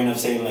proper way of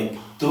saying like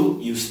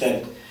tú,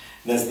 usted.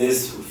 That's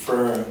this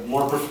for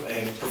more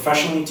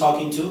professionally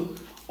talking to,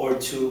 or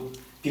to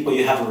people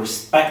you have a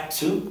respect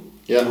to.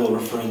 You will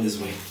refer in this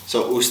way.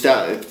 So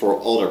usted for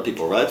older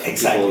people, right? For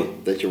exactly.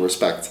 People that you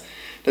respect.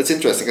 That's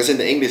interesting, because in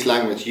the English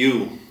language,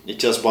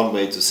 it's just one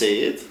way to say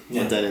it.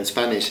 Yeah. But then in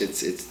Spanish,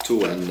 it's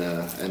tú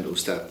and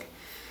usted.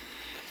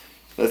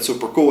 That's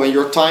super cool. And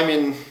your time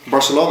in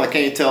Barcelona,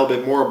 can you tell a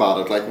bit more about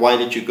it? Like, why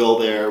did you go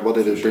there? What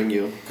did it bring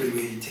you? Could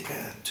we take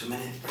a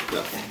 2-minute break?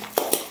 Yeah.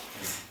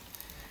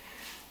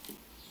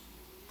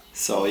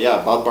 So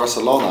yeah, about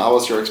Barcelona, how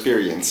was your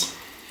experience?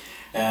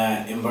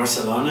 In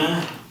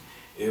Barcelona,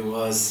 it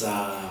was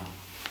an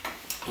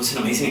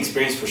amazing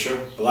experience for sure.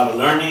 A lot of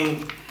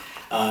learning.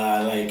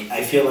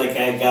 I feel like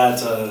I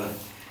got a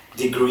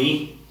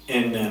degree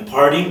in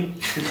partying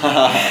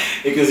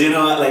because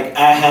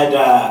I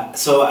had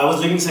so I was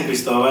living in San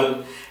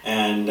Cristobal,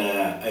 and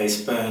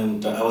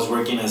I was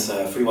working as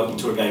a free walking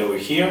tour guide over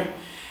here,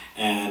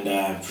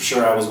 and for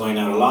sure I was going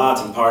out a lot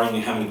and partying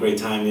and having a great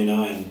time,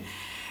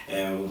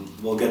 and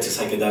we'll get to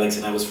psychedelics,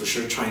 and I was for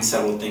sure trying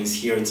several things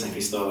here in San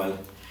Cristobal,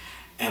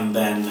 and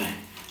then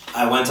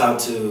I went out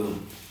to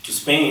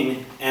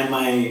Spain, and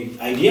my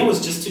idea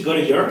was just to go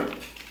to Europe.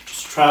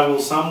 Travel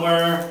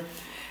somewhere,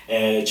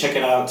 check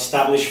it out,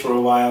 establish for a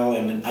while,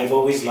 and I've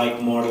always liked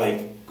more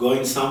like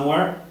going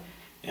somewhere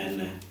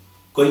and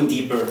going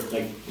deeper,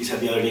 like you said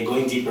the other day,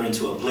 going deeper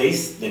into a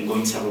place than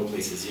going several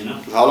places,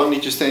 How long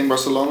did you stay in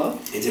Barcelona?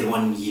 I did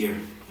 1 year.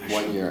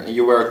 Actually. 1 year, and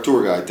you were a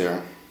tour guide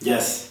there?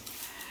 Yes.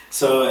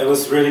 So it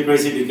was really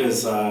crazy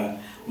because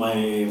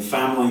my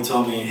family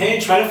told me, hey,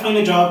 try to find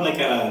a job like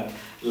at a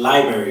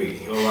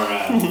library or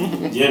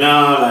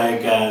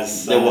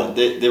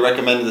they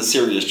recommended a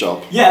serious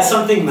job. Yeah,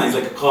 something nice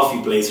like a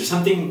coffee place or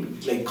something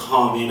like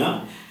calm, and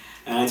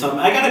I told him,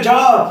 I got a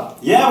job.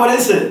 Yeah, what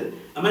is it?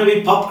 I'm gonna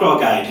be pub crawl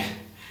guide.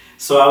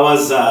 So I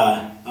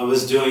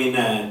was doing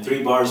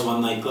 3 bars,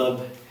 1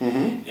 nightclub,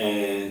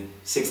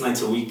 6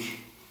 nights a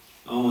week,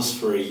 almost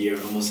for a year,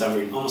 almost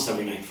every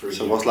night for a year.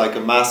 So it was like a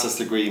master's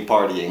degree in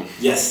partying.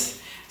 Yes.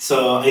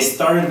 So I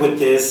started with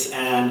this,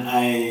 and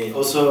I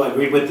also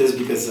agreed with this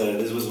because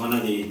this was one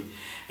of the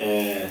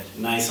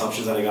nice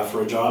options that I got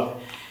for a job.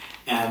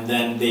 And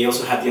then they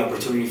also had the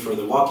opportunity for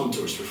the walking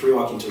tours, for free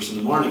walking tours in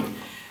the morning.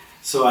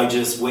 So I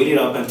just waited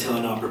up until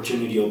an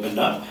opportunity opened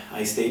up.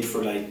 I stayed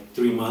for like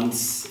 3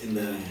 months in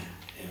the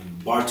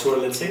bar tour,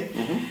 let's say.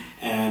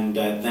 And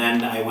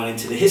then I went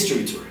into the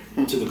history tour,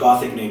 to the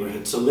Gothic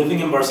neighborhood. So living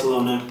in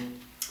Barcelona,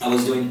 I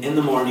was doing in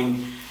the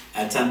morning,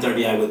 at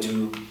 10:30 I would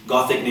do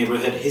Gothic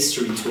neighborhood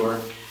history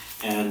tour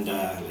and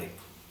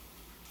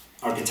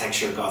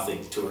architecture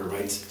Gothic tour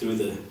right through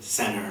the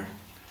center.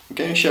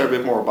 Can you share a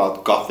bit more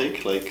about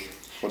Gothic? Like,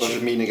 what does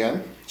it mean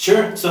again?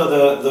 Sure. So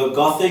the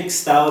Gothic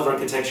style of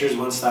architecture is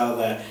one style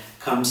that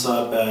comes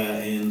up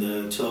in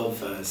the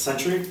 12th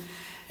century,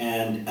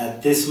 and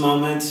at this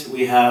moment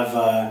we have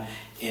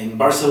in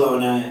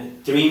Barcelona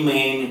 3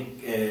 main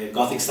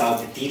Gothic style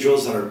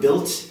cathedrals that are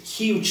built,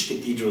 huge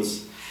cathedrals.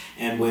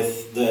 And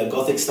with the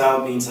Gothic style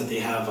means that they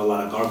have a lot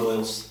of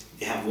gargoyles,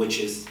 they have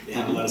witches, they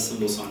have a lot of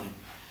symbols on it.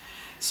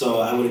 So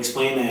I would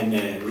explain and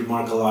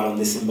remark a lot on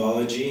the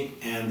symbology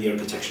and the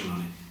architecture on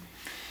it.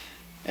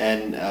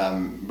 And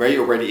were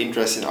you already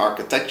interested in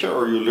architecture,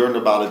 or you learned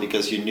about it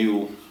because you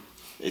knew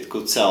it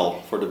could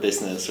sell for the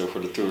business or for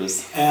the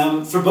tourists?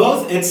 For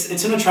both,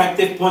 it's an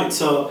attractive point.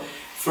 So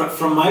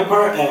from my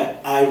part,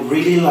 I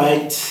really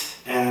liked,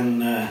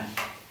 and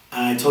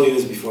I told you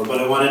this before, but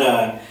I wanted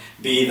to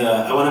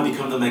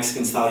become the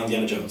Mexican style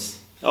Indiana Jones.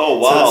 Oh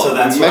wow! So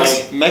that's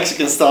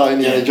Mexican style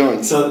Indiana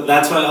Jones. So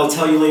that's why I'll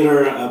tell you later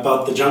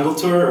about the jungle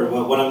tour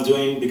or what I'm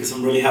doing, because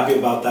I'm really happy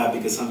about that,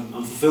 because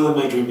I'm fulfilling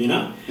my dream,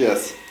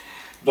 Yes.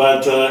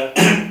 But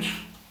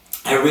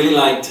I really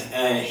liked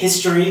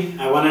history.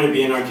 I wanted to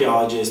be an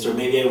archaeologist, or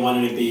maybe I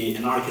wanted to be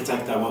an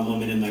architect at one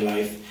moment in my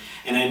life.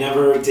 And I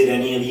never did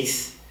any of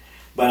these,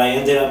 but I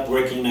ended up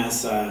working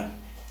as a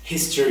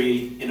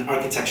history and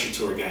architecture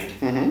tour guide.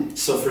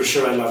 So for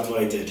sure I loved what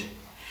I did.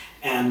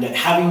 And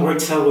having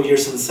worked several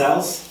years in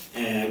sales,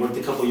 I worked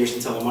a couple years in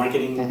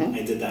telemarketing.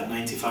 I did that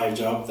 9-to-5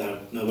 job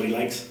that nobody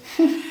likes.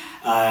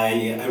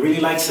 I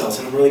really like sales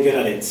and I'm really good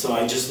at it. So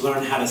I just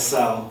learned how to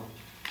sell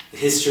the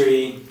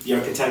history, the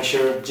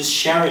architecture, just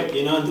share it,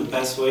 you know, in the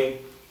best way.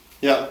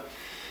 Yeah.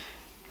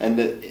 And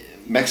the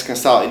Mexican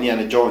style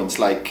Indiana Jones,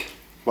 like,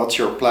 what's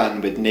your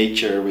plan with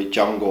nature, with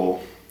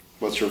jungle?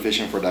 What's your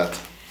vision for that?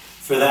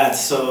 For that,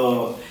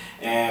 so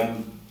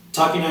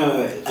talking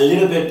a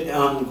little bit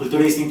on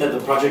Cultura Distinta,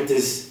 the project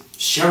is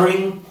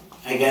sharing,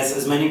 I guess,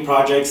 as many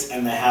projects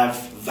and that have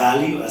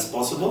value as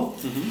possible.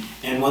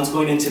 And once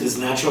going into this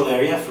natural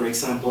area, for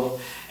example,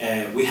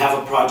 we have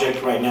a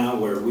project right now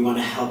where we want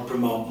to help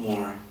promote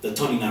more the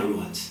Tonina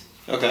ruins.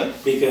 Okay.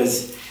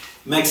 Because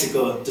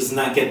Mexico does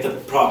not get the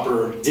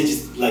proper,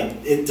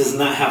 it does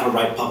not have a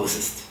right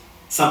publicist.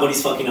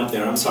 Somebody's fucking up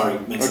there, I'm sorry,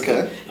 Mexico.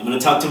 Okay. I'm going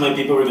to talk to my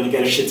people, we're going to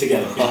get our shit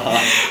together.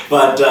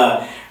 But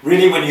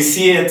really when you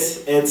see it,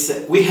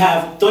 we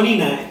have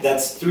Tonina,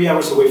 that's 3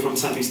 hours away from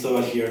San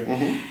Cristobal here,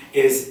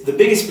 is the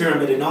biggest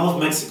pyramid in all of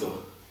Mexico.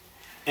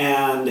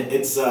 And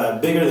it's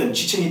bigger than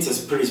Chichen Itza,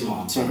 is pretty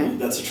small, I'm sorry,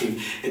 that's the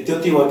truth.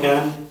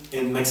 Teotihuacan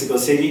in Mexico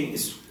City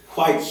is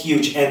quite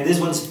huge, and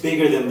this one's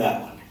bigger than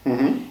that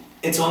one.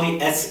 It's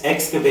only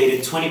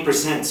excavated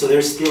 20%, so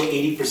there's still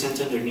 80%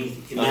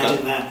 underneath.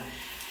 Imagine that.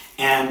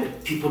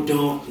 And people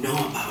don't know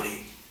about it.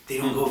 They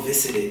don't go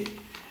visit it.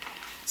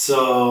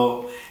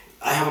 So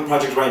I have a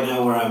project right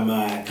now where I'm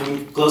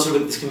coming closer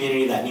with this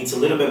community that needs a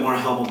little bit more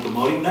help on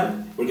promoting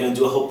them. We're going to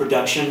do a whole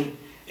production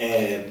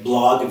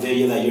blog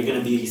video that you're going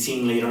to be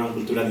seeing later on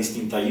Cultura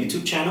Distinta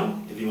YouTube channel,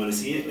 if you want to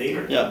see it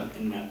later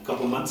in a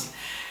couple of months.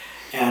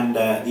 And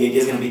the idea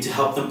is going to be to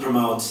help them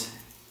promote.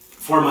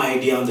 For my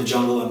idea on the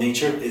jungle and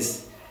nature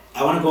is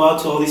I want to go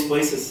out to all these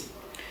places.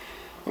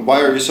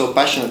 Why are you so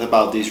passionate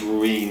about these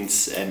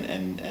ruins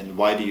and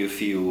why do you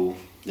feel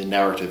the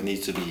narrative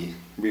needs to be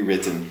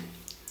rewritten?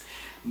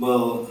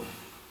 Well,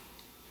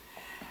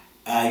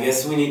 I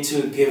guess we need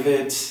to give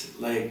it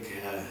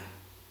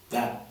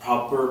that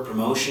proper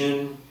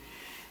promotion.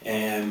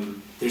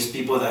 There's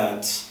people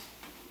that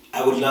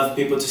I would love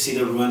people to see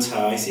the ruins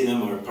how I see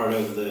them, or part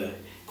of the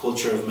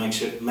culture of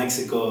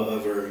Mexico,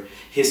 of our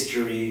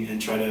history,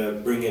 and try to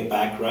bring it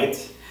back, right?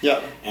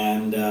 Yeah.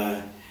 And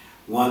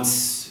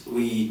once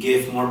we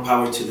give more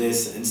power to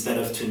this instead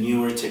of to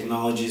newer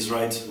technologies,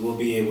 right, we'll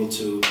be able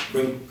to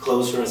bring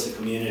closer as a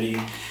community.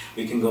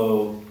 We can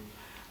go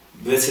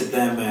visit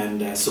them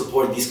and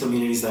support these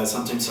communities that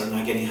sometimes are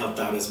not getting helped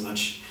out as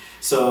much.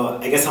 So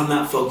I guess I'm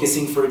not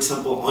focusing, for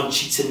example, on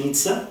Chichen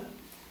Itza,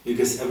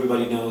 because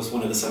everybody knows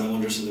one of the 7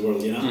 wonders in the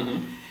world, you know?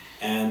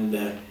 And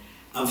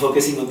I'm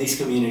focusing on these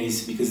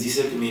communities because these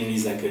are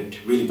communities that could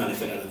really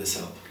benefit out of this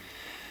help.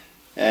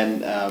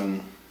 And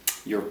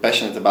you're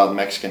passionate about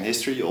Mexican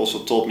history. You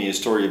also told me a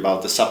story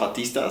about the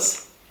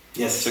Zapatistas.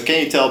 Yes. So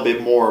can you tell a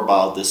bit more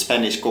about the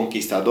Spanish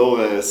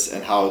conquistadores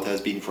and how it has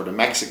been for the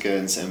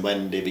Mexicans and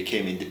when they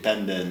became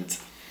independent?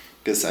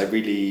 Because I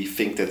really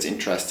think that's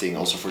interesting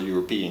also for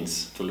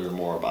Europeans to learn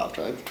more about,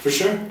 right? For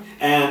sure.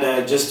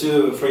 And just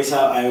to phrase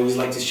out, I always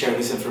like to share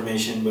this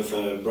information with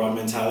a broad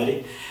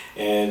mentality.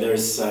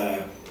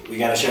 We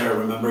gotta share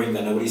remembering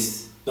that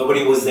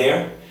nobody was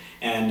there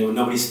and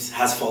nobody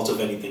has fault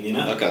of anything, you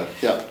know? Okay,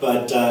 yeah.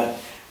 But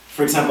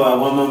for example, at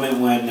one moment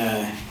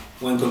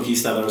when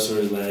conquistadors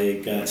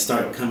were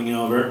start coming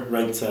over,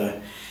 right?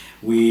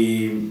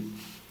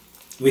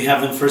 We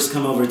have them first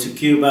come over to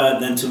Cuba,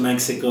 then to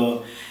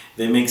Mexico.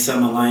 They make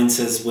some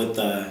alliances with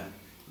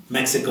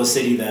Mexico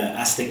City, the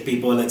Aztec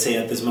people, let's say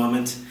at this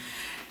moment.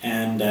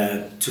 And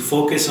to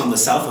focus on the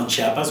south, on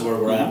Chiapas, where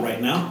we're at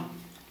right now,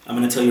 I'm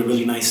going to tell you a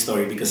really nice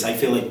story because I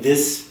feel like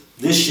this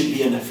should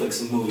be a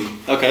Netflix movie.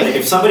 Okay. Like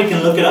if somebody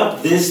can look it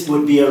up, this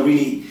would be a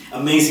really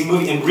amazing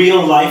movie and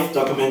real life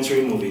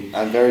documentary movie.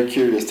 I'm very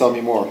curious. Tell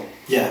me more.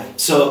 Yeah.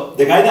 So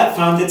the guy that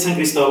founded San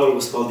Cristobal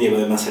was called Diego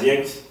de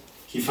Mazariegos.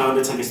 He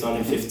founded San Cristobal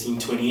in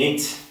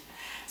 1528.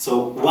 So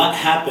what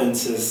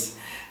happens is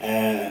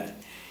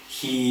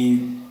he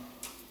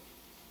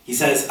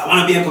says, I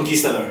want to be a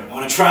conquistador. I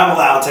want to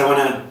travel out. I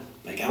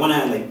want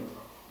to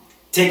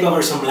take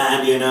over some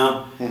land, you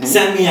know.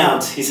 Send me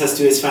out, he says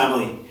to his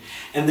family.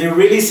 And they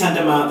really send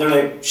him out. They're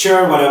like,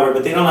 sure, whatever,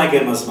 but they don't like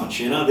him as much,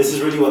 you know. This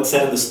is really what's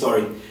said in the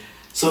story.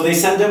 So they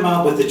send him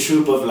out with a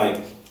troop of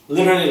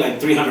literally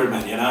 300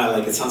 men, you know.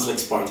 Like it sounds like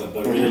Sparta,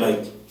 but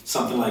really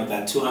something like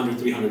that, 200,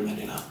 300 men,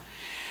 you know.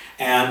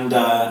 And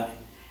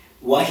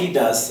what he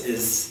does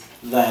is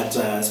that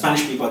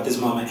Spanish people at this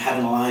moment had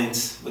an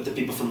alliance with the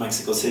people from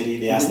Mexico City,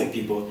 the Aztec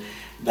people,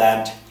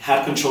 that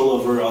had control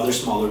over other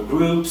smaller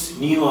groups,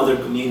 knew other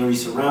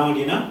communities around,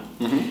 you know?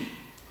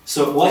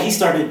 So what he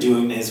started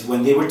doing is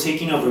when they were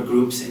taking over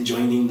groups and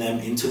joining them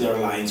into their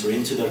alliance or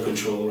into their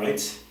control,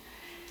 right?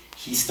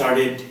 He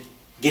started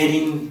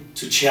getting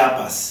to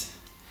Chiapas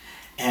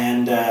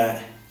And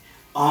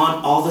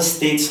on all the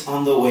states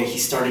on the way, he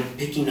started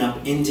picking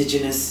up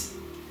indigenous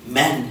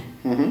men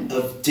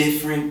of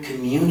different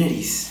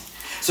communities.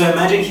 So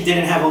imagine he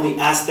didn't have only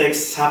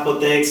Aztecs,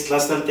 Zapotecs,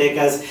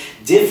 Tlaxcaltecas,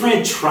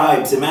 different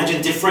tribes.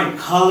 Imagine different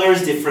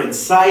colors, different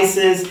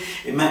sizes.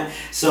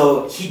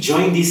 So he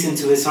joined these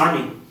into his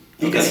army.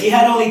 Because he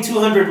had only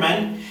 200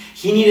 men,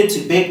 he needed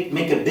to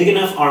make a big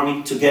enough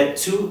army to get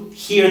to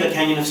here, the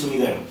Canyon of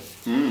Sumidero.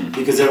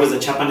 Because there was the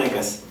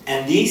Chiapanecas.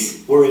 And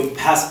these were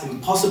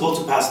impossible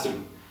to pass through.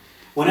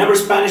 Whenever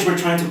Spanish were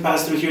trying to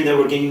pass through here, they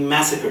were getting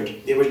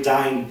massacred. They were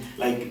dying,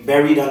 like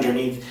buried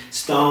underneath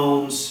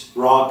stones,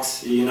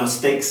 rocks,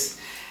 sticks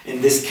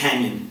in this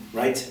canyon,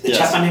 right? The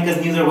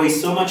Chiapanecas knew their way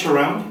so much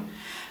around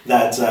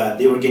that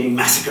they were getting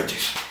massacred.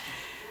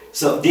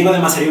 So Diego de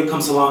Mazariego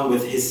comes along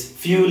with his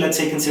few, let's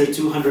say consider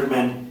 200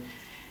 men,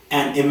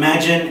 and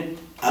imagine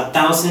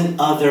 1,000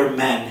 other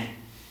men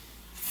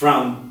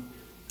from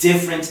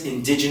different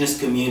indigenous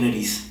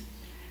communities,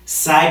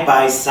 side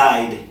by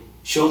side,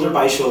 shoulder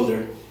by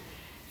shoulder,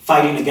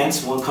 fighting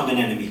against one common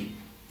enemy,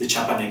 the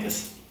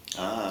Chiapanecas.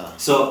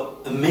 So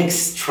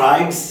mixed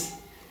tribes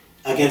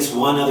against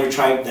one other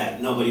tribe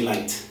that nobody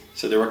liked.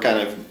 So they were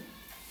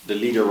the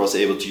leader was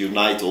able to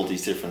unite all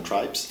these different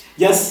tribes.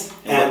 Yes.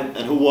 And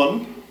who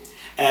won?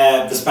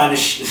 The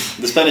Spanish.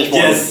 The Spanish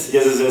won. Yes.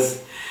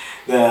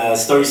 The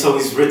story is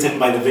always written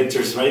by the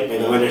victors, right? By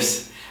the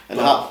winners. And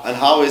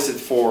how is it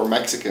for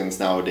Mexicans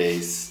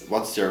nowadays?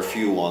 What's their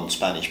view on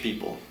Spanish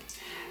people?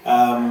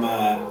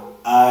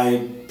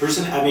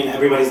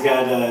 Everybody's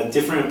got a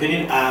different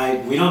opinion.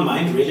 We don't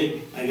mind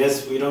really. I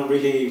guess we don't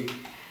really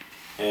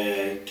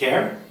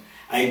care.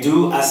 I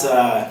do, as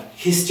a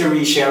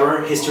history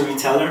sharer, history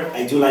teller,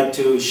 I do like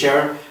to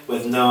share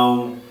with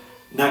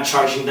not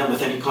charging them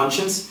with any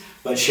conscience,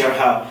 but share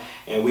how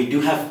we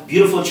do have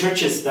beautiful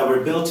churches that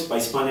were built by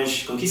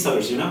Spanish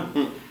conquistadors,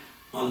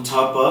 on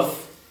top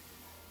of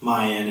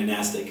Mayan and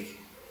Aztec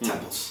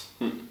temples.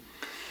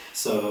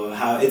 So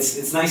how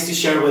it's nice to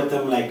share with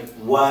them like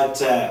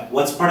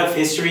what's part of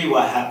history,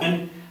 what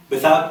happened,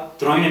 without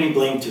throwing any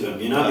blame to them,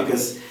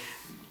 because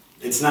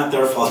it's not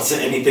their fault.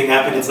 Anything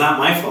happened, it's not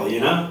my fault,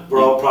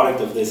 We're all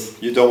product of this.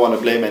 You don't want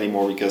to blame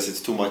anymore because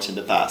it's too much in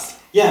the past.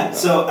 Yeah,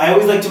 so I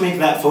always like to make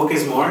that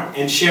focus more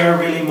and share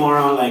really more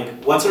on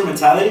like what's our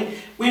mentality.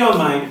 We don't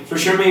mind. For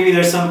sure, maybe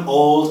there's some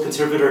old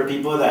conservative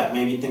people that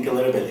maybe think a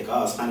little bit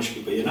like, Spanish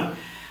people,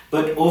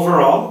 But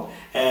overall,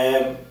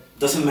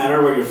 doesn't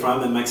matter where you're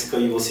from. In Mexico,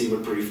 you will see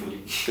we're pretty friendly.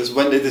 Because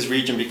when did this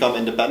region become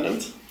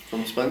independent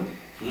from Spain?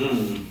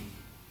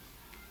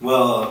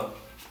 Well,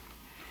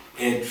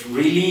 it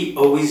really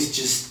always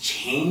just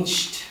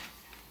changed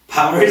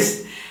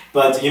powers.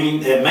 But you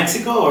mean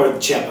Mexico or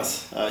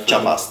Chiapas?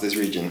 Chiapas, this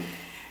region.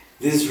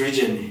 This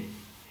region.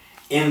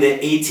 In the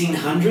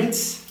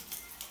 1800s,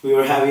 we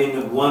were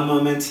having one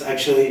moment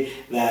actually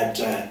that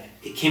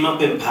it came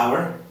up in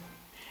power.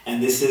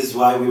 And this is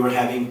why we were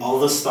having all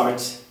the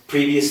starts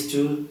previous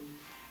to,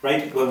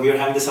 right, when we were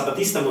having the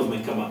Zapatista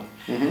movement come up.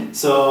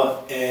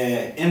 So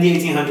in the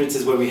 1800s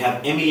is where we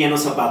have Emiliano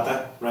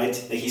Zapata, right?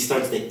 He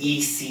starts the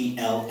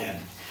ECLN.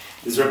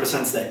 This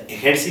represents the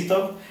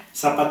Ejército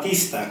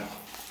Zapatista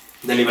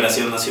de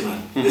Liberación Nacional.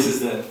 This is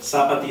the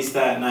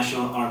Zapatista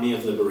National Army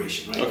of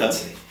Liberation, right? Let's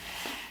say.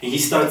 And he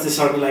starts this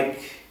army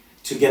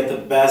to get the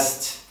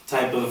best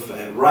type of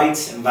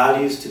rights and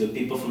values to the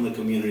people from the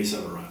communities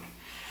around.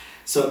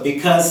 So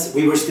because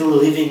we were still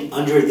living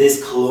under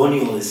this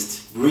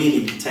colonialist,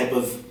 really type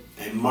of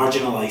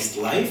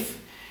marginalized life,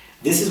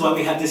 this is why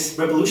we had this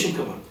revolution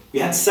come up. We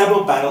had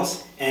several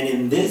battles, and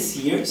in these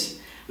years,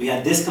 we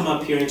had this come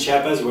up here in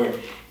Chiapas where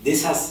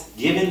this has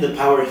given the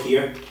power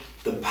here,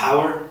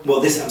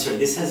 this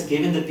has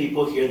given the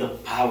people here the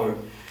power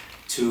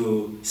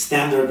to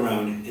stand their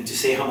ground and to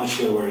say how much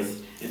they're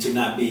worth and to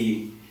not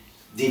be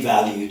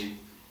devalued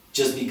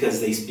just because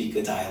they speak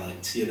a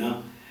dialect,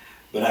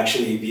 but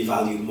actually be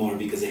valued more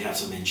because they have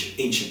some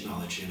ancient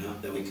knowledge,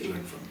 that we could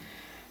learn from.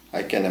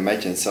 I can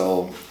imagine.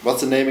 So,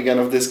 what's the name again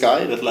of this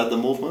guy that led the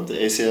movement, the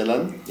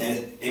ACLN?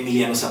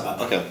 Emiliano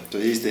Zapata. Okay, so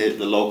he's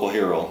the local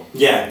hero.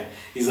 Yeah,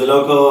 he's a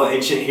local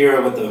ancient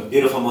hero with a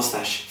beautiful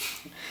mustache.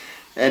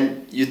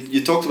 And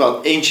you talked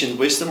about ancient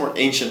wisdom or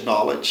ancient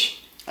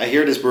knowledge. I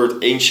hear this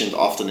word ancient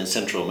often in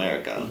Central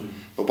America.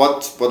 But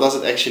what does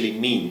it actually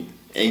mean,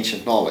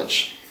 ancient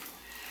knowledge?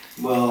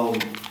 Well,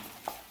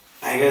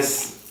 I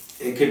guess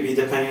it could be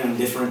depending on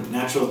different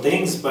natural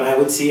things, but I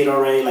would see it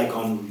already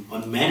on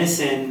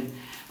medicine,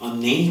 on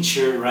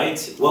nature, right?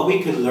 What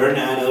we could learn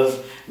out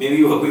of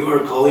maybe what we were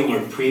calling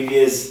our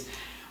previous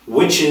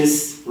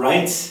witches,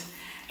 right?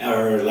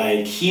 Or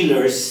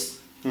healers,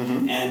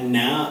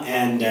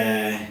 and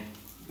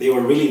they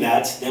were really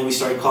that. Then we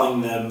started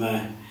calling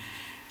them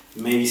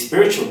maybe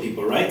spiritual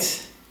people, right?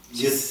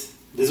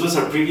 This was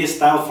our previous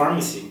style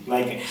pharmacy.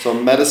 So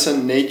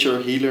medicine, nature,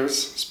 healers,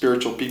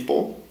 spiritual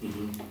people.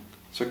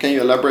 So can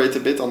you elaborate a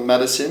bit on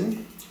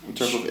medicine in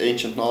terms of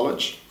ancient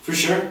knowledge? For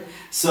sure.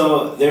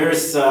 So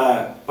there's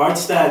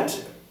parts that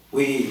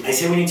I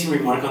say we need to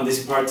remark on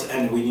this part,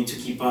 and we need to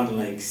keep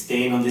on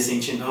staying on this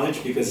ancient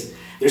knowledge, because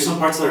there's some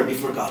parts that are be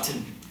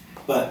forgotten.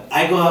 But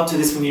I go out to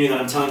this community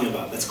that I'm telling you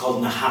about. That's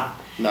called Naha.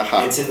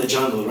 Naha. It's in the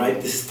jungle, right?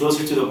 This is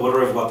closer to the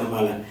border of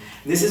Guatemala.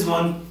 This is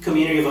one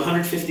community of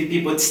 150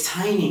 people. It's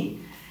tiny,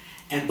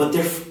 but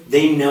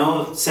they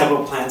know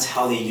several plants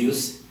how they're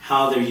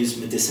used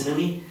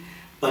medicinally,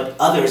 but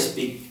others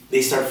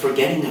they start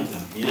forgetting of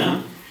them. You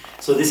know,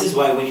 so this is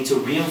why we need to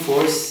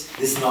reinforce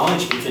this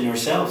knowledge within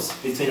ourselves,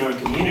 within our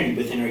community,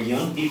 within our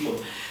young people.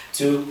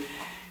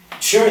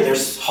 Sure,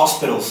 there's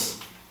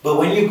hospitals, but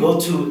when you go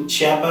to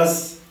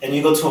Chiapas and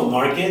you go to a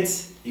market,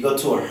 you go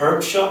to a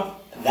herb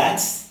shop,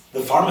 that's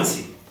the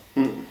pharmacy.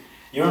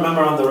 You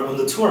remember on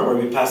the tour where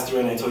we passed through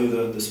and I told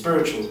you the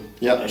spiritual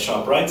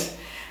shop, right?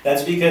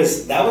 That's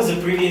because that was a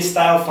previous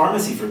style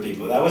pharmacy for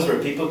people. That was where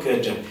people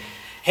could,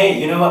 hey,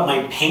 you know what,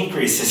 my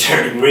pancreas is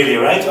hurting really,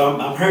 right?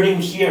 I'm hurting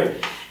here.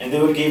 And they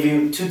would give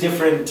you 2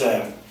 different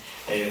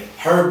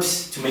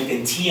herbs to make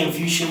a tea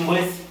infusion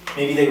with.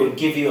 Maybe they would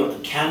give you a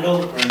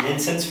candle or an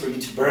incense for you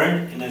to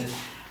burn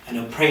and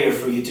a prayer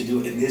for you to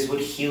do, and this would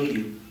heal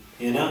you,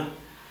 you know?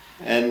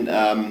 And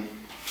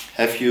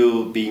have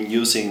you been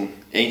using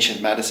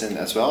ancient medicine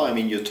as well? I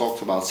mean, you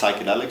talked about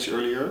psychedelics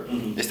earlier.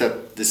 Is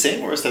that the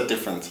same or is that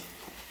different?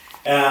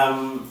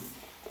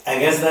 I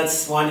guess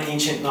that's one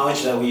ancient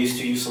knowledge that we used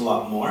to use a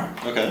lot more.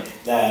 Okay.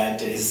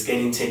 That is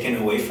getting taken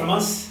away from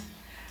us.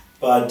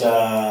 But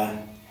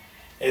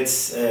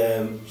it's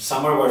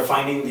somewhere we're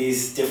finding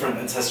these different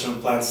ancestral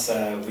plants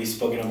we've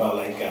spoken about,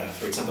 like,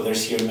 for example,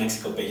 there's here in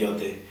Mexico,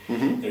 peyote.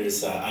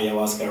 There's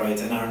ayahuasca, right?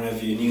 And I don't know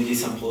if you knew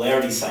this on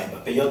polarity side,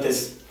 but peyote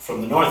is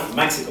from the north of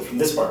Mexico, from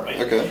this part, right?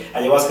 Okay.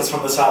 Ayahuasca is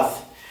from the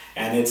south.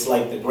 And it's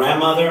like the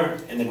grandmother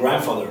and the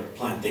grandfather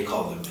plant, they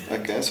call them.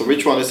 Okay, so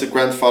which one is the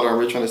grandfather and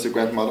which one is the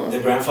grandmother? The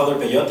grandfather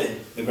peyote,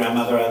 the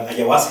grandmother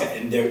ayahuasca,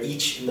 and they're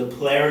each in the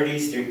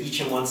polarities, they're each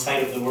in one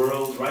side of the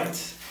world, right?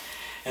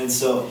 And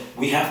so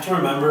we have to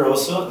remember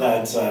also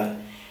that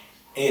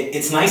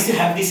it's nice to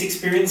have these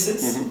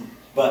experiences,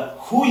 but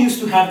who used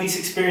to have these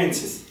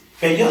experiences?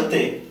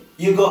 Peyote,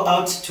 you go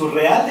out to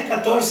Real de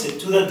 14,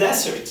 to the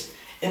desert.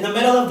 In the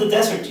middle of the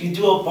desert, you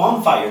do a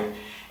bonfire,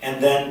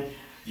 and then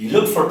you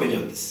look for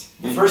peyotes.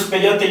 The first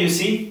peyote you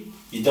see,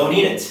 you don't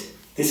eat it.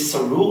 This is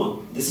a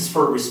rule. This is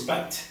for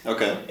respect.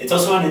 Okay. It's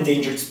also an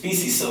endangered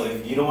species, so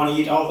if you don't want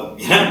to eat all of them,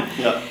 you know?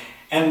 Yeah.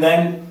 And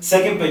then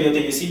second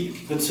peyote you see, you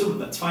can consume,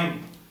 that's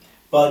fine.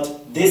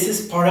 But this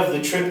is part of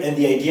the trip, and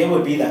the idea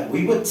would be that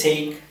we would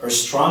take our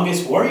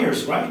strongest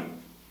warriors, right?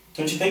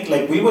 Don't you think?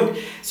 Like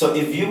so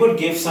if you would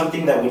give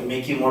something that would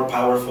make you more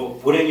powerful,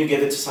 wouldn't you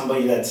give it to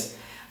somebody that's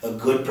a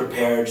good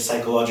prepared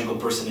psychological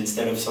person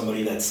instead of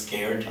somebody that's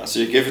scared? So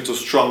you give it to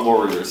strong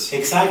warriors.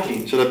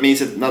 Exactly. So that means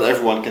that not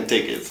everyone can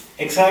take it.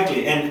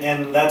 Exactly.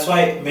 And that's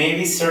why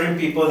maybe certain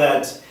people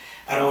that,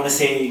 I don't want to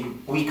say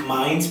weak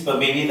minds, but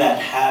maybe that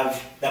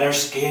are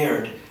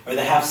scared or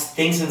that have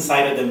things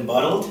inside of them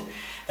bottled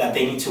that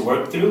they need to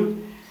work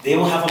through, they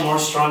will have a more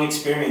strong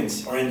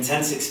experience or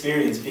intense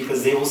experience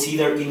because they will see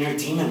their inner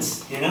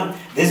demons, you know?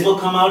 This will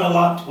come out a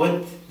lot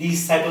with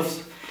these type of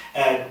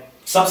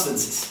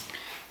substances.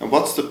 And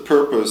what's the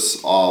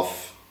purpose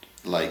of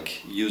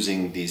like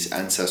using these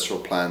ancestral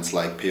plants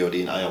like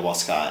peyote and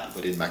ayahuasca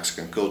within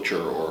Mexican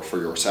culture or for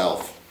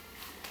yourself?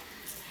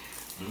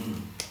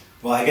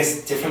 Well, I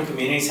guess different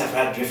communities have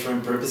had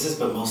different purposes,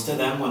 but most of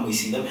them, when we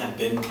see them, have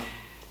been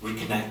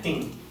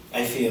reconnecting,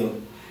 I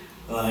feel.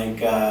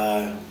 Like,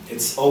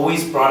 it's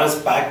always brought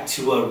us back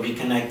to a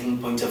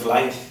reconnecting point of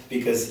life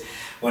because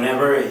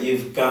whenever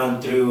you've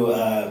gone through,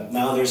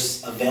 now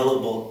there's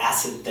available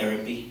acid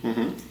therapy,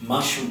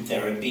 mushroom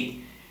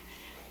therapy,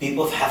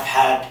 people have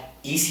had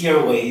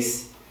easier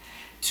ways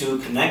to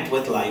connect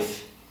with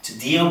life, to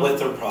deal with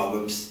their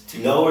problems, to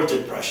lower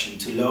depression,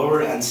 to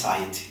lower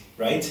anxiety,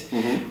 right?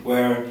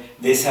 Where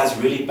this has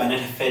really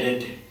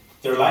benefited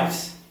their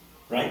lives,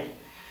 right?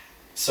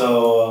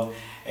 So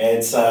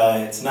it's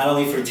not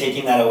only for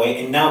taking that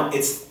away, and now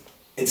it's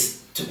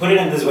to put it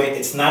in this way,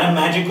 it's not a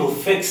magical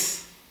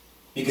fix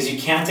because you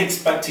can't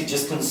expect to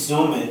just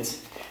consume it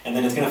and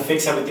then it's gonna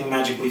fix everything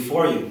magically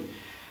for you.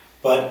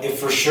 But it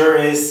for sure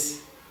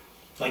is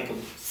like a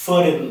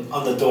foot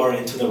on the door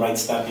into the right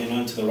step, you know,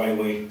 into the right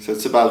way. So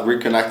it's about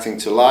reconnecting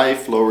to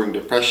life, lowering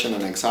depression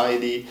and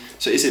anxiety.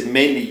 So is it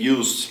mainly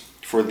used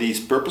for these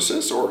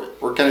purposes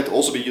or can it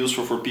also be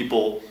useful for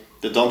people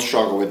that don't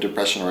struggle with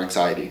depression or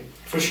anxiety?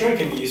 For sure it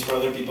can be used for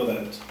other people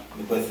that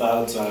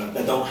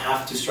don't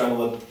have to struggle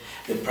with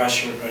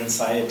depression or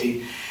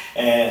anxiety.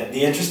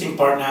 The interesting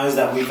part now is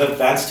that we've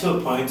advanced to a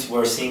point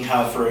where seeing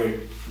how for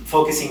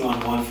focusing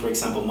on one, for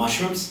example,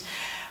 mushrooms,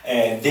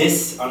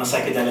 this on a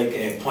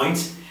psychedelic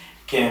point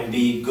can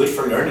be good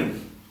for learning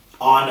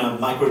on a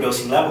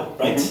microdosing level,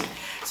 right?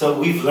 So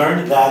we've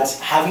learned that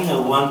having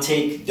a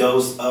one-take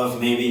dose of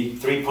maybe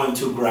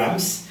 3.2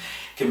 grams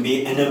can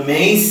be an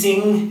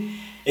amazing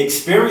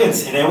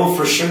experience, and it will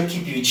for sure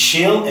keep you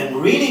chill and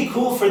really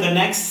cool for the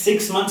next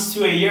 6 months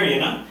to a year, you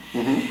know?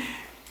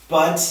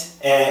 But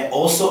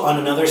also on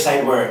another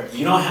side where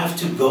you don't have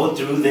to go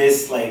through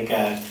this like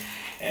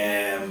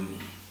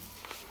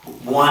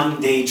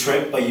one day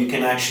trip, but you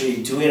can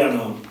actually do it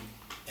on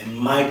a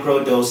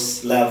micro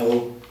dose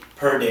level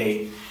per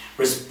day,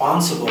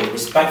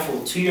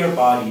 respectful to your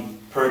body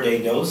per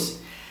day dose,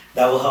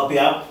 that will help you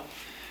out.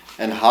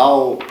 And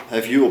how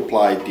have you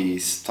applied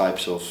these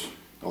types of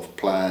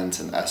plants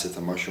and acid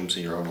and mushrooms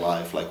in your own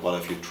life? Like, what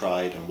have you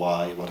tried and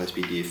why? What has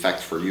been the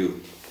effect for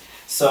you?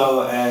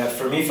 So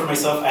for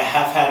myself, I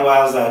have had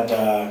whiles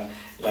that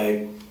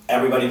like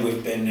everybody,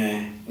 we've been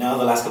now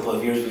the last couple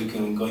of years we've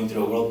been going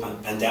through a world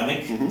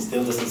pandemic.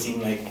 Still doesn't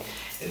seem like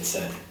it's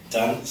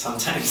done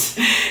sometimes,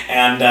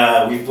 and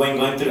I've been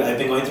going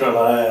through a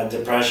lot of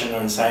depression or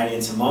anxiety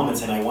in some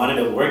moments, and I wanted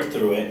to work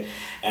through it.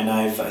 And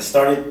I've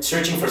started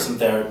searching for some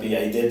therapy.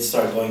 I did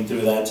start going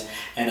through that,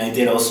 and I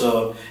did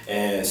also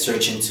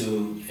search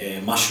into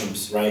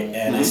mushrooms, right?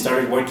 And I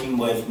started working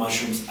with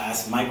mushrooms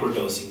as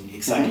microdosing,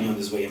 exactly on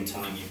this way I'm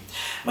telling you.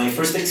 My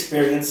first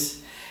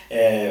experience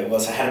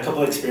was I had a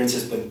couple of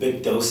experiences with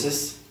big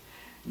doses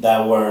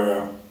that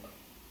were,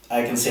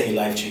 I can say,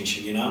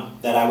 life-changing, you know?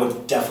 That I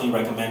would definitely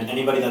recommend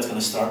anybody that's going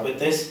to start with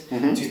this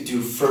to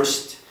do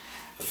first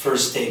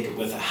take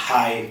with a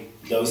high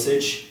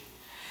dosage,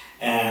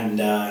 and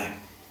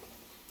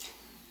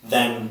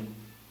then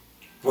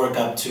work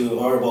down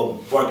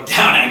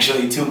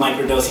actually to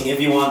microdosing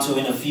if you want to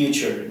in the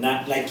future,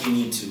 not like you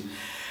need to.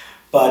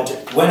 But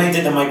when I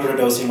did the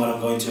microdosing, what I'm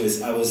going to is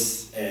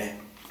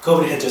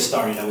COVID had just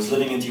started. I was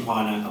living in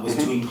Tijuana. I was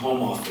doing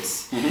home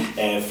office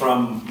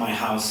from my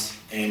house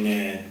in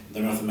the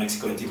north of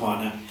Mexico in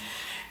Tijuana.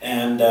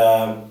 And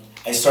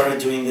I started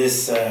doing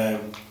this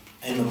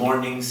in the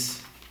mornings.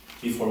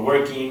 Before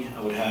working, I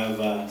would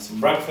have some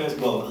breakfast,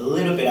 a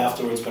little bit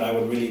afterwards, but I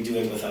would really do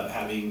it without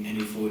having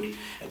any food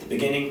at the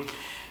beginning.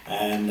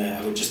 And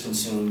I would just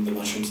consume the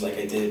mushrooms like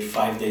I did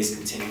 5 days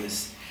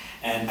continuous.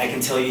 And I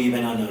can tell you,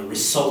 even on a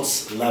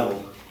results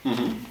level,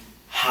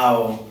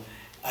 how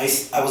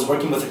I was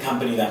working with a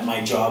company that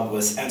my job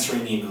was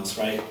answering emails,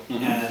 right?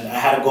 And I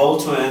had a goal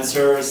to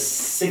answer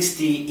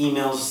 60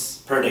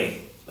 emails per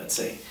day, let's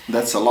say.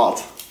 That's a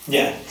lot.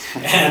 Yeah,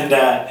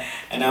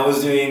 and I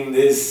was doing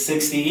this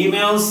 60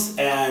 emails,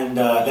 and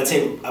let's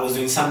say I was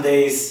doing some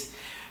days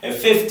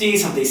 50,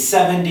 some days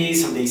 70,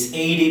 some days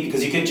 80,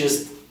 because you could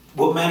just,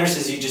 what matters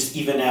is you just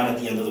even out at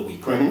the end of the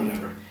week, right?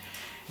 Whatever.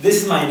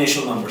 This is my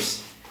initial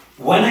numbers.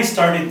 When I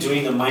started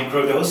doing the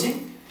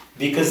microdosing,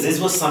 because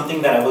this was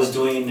something that I was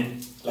doing,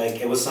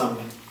 like it was some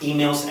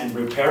emails and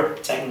repair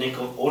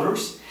technical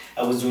orders.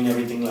 I was doing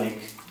everything like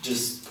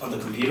just on the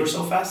computer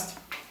so fast.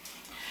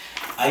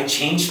 I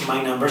changed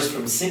my numbers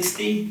from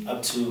 60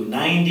 up to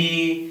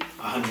 90,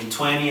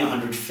 120,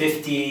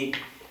 150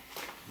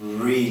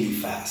 really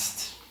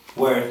fast.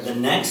 Where the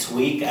next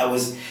week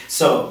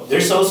so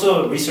there's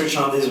also research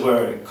on this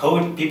where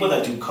people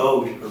that do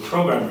code or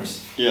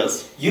programmers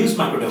use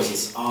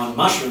microdoses on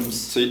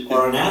mushrooms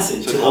or on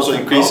acid. So it also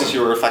increases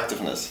your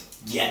effectiveness.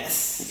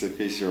 Yes. It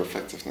increases your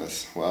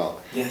effectiveness. Wow.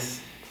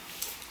 Yes.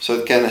 So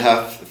it can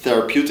have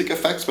therapeutic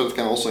effects, but it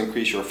can also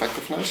increase your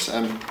effectiveness.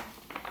 And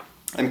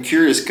I'm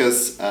curious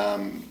because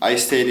I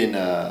stayed in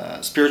a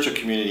spiritual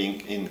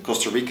community in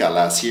Costa Rica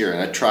last year,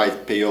 and I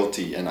tried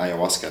peyote and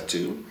ayahuasca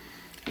too.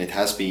 And it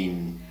has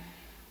been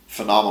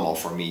phenomenal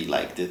for me,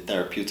 like the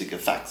therapeutic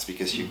effects,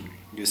 because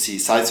you see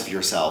sides of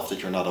yourself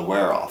that you're not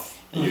aware of,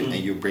 and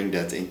you bring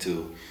that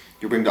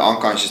you bring the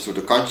unconscious to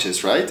the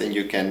conscious, right? And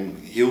you can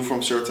heal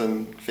from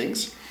certain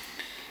things.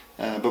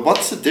 But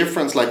what's the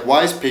difference? Like,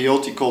 why is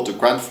peyote called the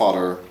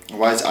grandfather, and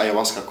why is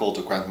ayahuasca called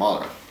the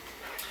grandmother?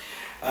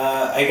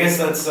 I guess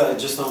that's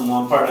just on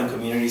one part on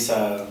communities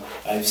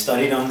I've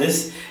studied on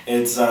this.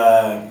 It's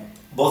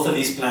both of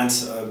these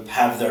plants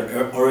have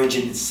their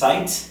origin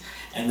site,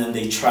 and then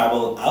they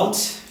travel out,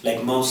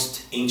 like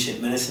most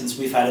ancient medicines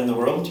we've had in the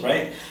world,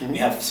 right? We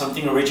have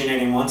something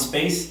originating in one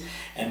space,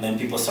 and then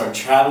people start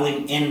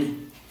traveling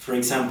in. For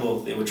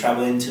example, they would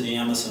travel into the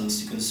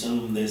Amazons to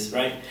consume this,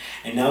 right?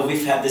 And now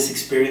we've had this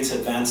experience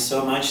advanced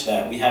so much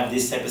that we have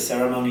these type of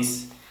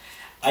ceremonies.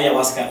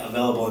 Ayahuasca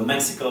available in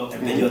Mexico,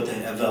 and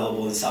peyote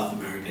available in South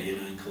America,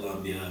 in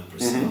Colombia,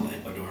 Brazil,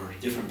 Ecuador,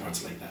 different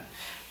parts like that,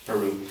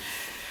 Peru.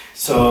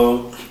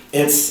 So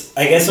it's,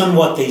 I guess, on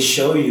what they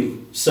show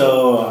you.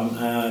 So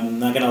I'm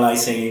not gonna lie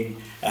saying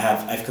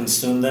I've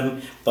consumed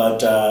them,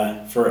 but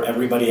for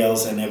everybody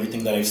else and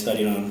everything that I've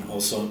studied on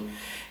also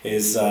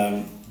is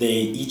they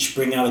each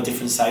bring out a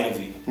different side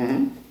of you.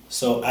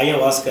 So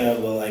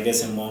ayahuasca will, I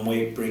guess, in one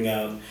way bring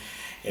out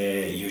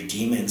your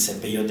demons, and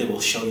peyote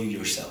will show you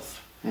yourself.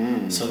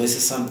 So this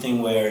is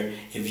something where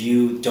if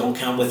you don't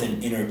come with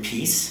an inner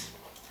peace,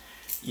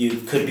 you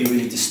could be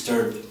really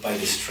disturbed by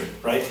this trip,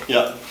 right?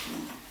 Yeah.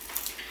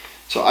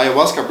 So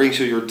ayahuasca brings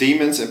you your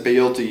demons and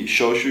peyote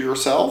shows you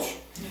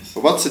yourself. Yes.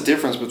 But what's the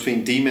difference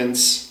between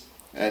demons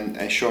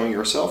and showing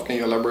yourself? Can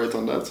you elaborate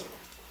on that?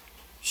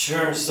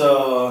 Sure.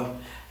 So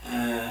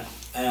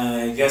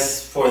I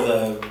guess for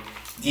the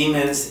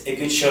demons, it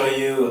could show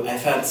you,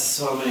 I've had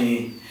so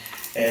many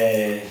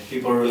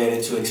people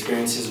related to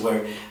experiences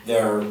where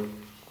they're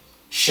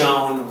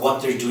shown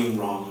what they're doing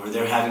wrong, or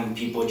they're having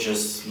people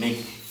just make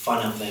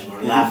fun of them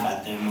or laugh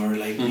at them, or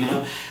like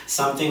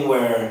something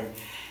where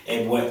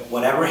And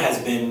whatever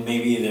has been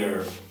maybe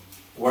their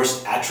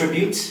worst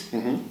attributes,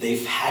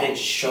 they've had it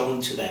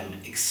shown to them,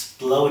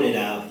 exploded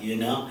out, you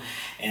know,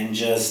 and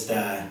just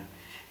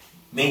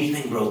made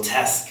even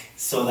grotesque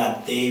so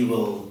that they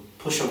will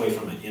push away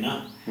from it, you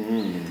know?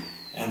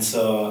 And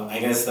so I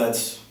guess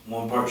that's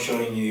one part,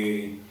 showing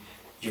you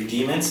your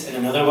demons, and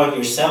another one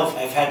yourself.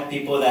 I've had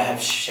people that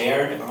have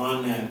shared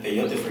on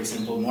peyote, for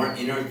example, more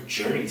inner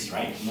journeys,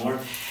 right? More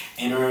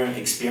inner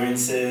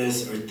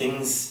experiences or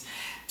things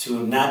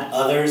to not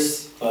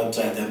others, but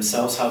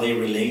themselves, how they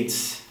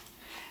relate.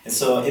 And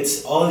so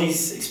it's all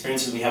these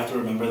experiences we have to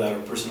remember that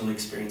are personal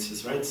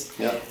experiences, right?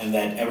 Yeah. And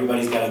that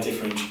everybody's got a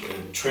different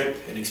trip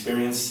and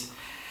experience.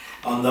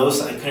 On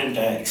those, I couldn't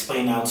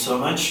explain out so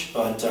much,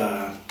 but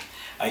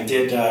I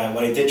did,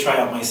 what I did try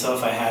out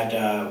myself, I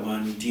had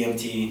one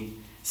DMT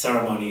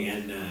ceremony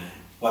in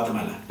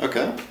Guatemala.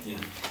 Okay. Yeah.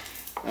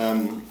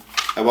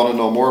 I want to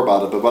know more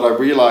about it, but what I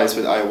realized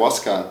with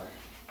ayahuasca,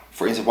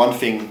 for instance,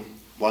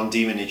 one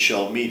demon it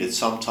showed me that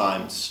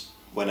sometimes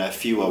when I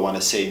feel I want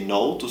to say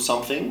no to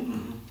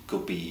something,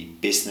 could be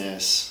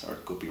business or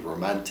it could be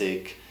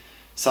romantic,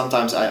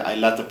 sometimes I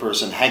let the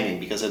person hanging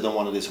because I don't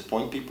want to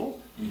disappoint people,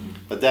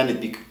 but then it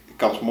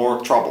becomes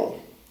more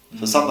trouble.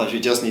 So sometimes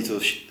you just need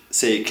to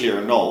say a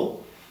clear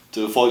no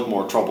to avoid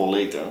more trouble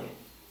later.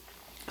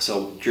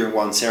 So during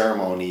one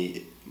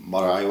ceremony,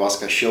 Mother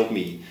Ayahuasca showed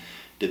me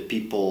the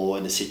people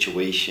and the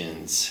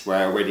situations where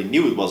I already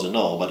knew it was a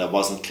no, but I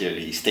wasn't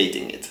clearly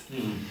stating it.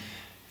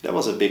 That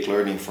was a big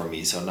learning for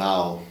me. So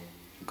now,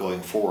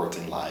 going forward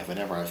in life,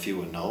 whenever I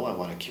feel a no, I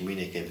want to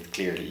communicate it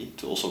clearly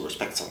to also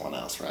respect someone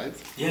else, right?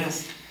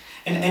 Yes.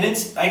 And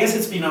it's, I guess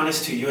it's being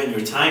honest to you and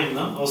your time,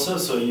 no? Also,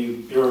 so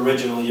you're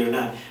original, you're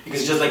not.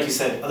 Because just like you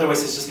said,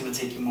 otherwise it's just going to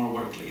take you more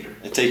work later.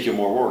 It take you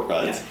more work,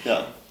 right?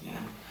 Yeah.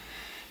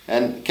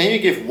 And can you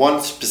give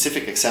one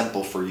specific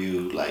example for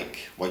you,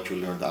 like what you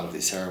learned out of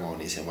these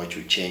ceremonies and what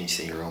you changed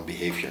in your own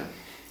behavior?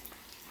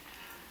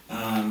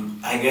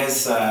 I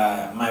guess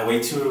my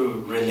way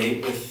to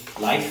relate with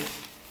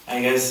life.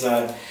 I guess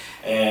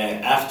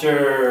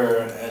after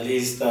at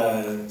least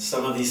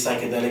some of these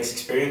psychedelics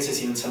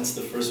experiences, even since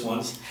the first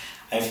ones,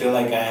 I feel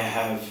like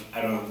I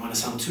don't want to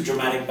sound too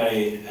dramatic, but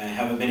I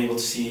haven't been able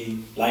to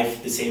see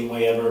life the same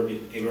way ever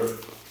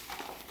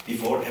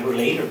before, ever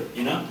later,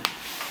 you know?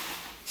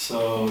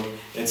 So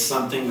it's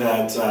something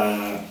that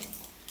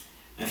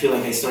I feel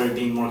like I started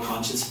being more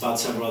conscious about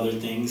several other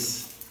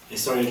things. I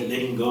started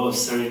letting go of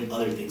certain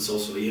other things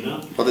also, you know?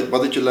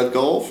 What did you let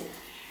go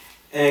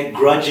of?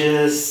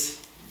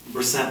 Grudges,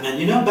 resentment,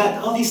 you know,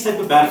 all these type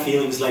of bad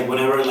feelings, like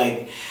whenever,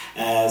 like,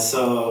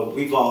 so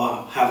we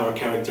all have our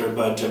character,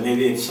 but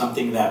maybe it's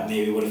something that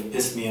maybe would have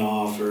pissed me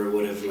off or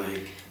would have,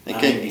 like... And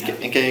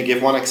can you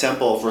give one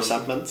example of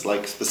resentment,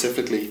 like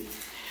specifically?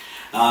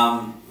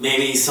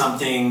 Maybe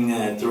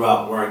something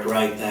throughout work,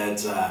 right,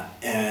 that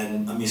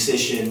and a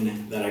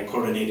musician that I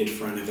coordinated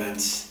for an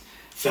event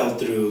fell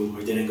through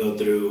or didn't go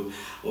through,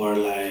 or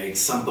like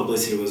some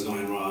publicity was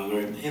going wrong,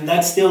 and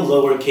that's still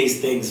lowercase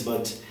things,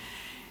 but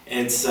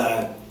it's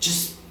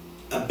just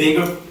a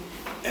bigger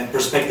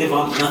perspective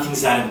on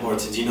nothing's that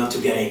important, you know,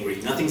 to get angry.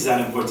 Nothing's that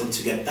important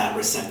to get that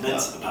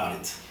resentment about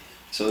it.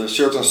 So there's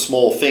certain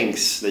small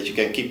things that you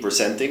can keep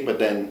resenting, but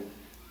then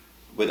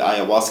with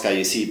ayahuasca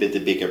you see a bit the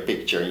bigger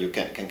picture and you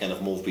can kind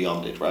of move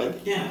beyond it, right?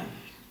 Yeah.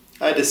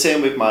 I had the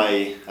same with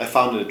I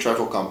founded a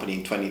travel company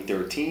in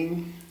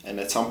 2013, and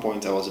at some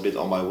point I was a bit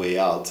on my way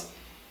out.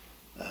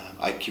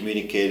 I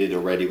communicated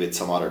already with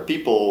some other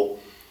people,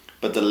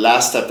 but the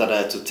last step that I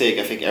had to take,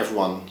 I think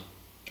everyone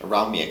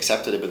around me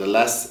accepted it, but the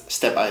last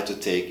step I had to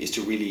take is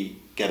to really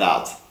get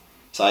out.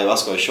 So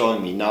ayahuasca was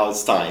showing me, now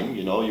it's time,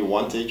 you know, you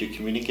want it, you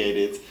communicate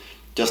it,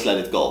 just let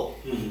it go,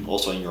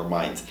 also in your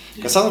mind.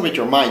 Because sometimes with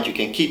your mind you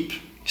can keep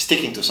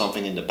sticking to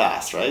something in the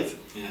past, right?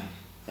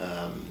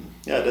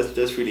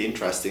 That's really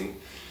interesting.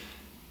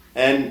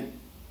 And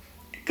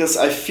because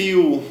I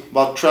feel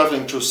while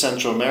traveling through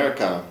Central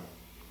America,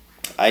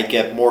 I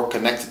get more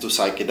connected to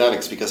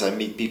psychedelics because I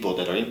meet people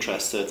that are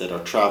interested, that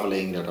are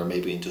traveling, that are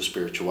maybe into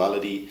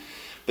spirituality.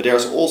 But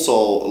there's also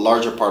a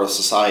larger part of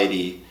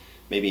society,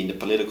 maybe in the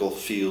political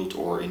field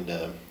or in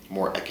the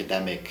more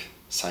academic,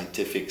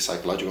 scientific,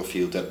 psychological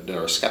field that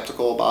are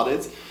skeptical about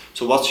it.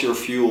 So what's your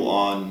view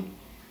on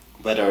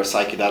whether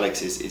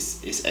psychedelics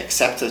is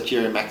accepted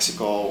here in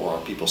Mexico, or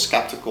are people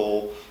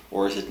skeptical,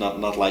 or is it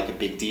not like a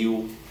big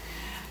deal?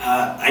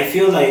 I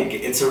feel like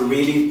it's a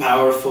really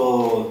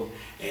powerful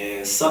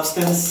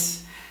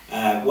substance.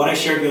 What I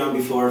shared with you on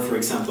before, for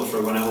example,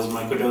 for when I was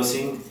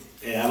microdosing,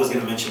 I was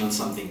going to mention on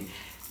something.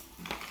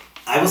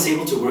 I was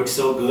able to work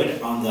so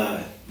good on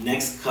the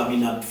next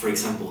coming up, for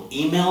example,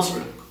 emails,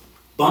 or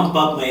bump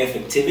up my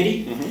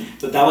effectivity,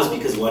 but that was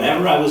because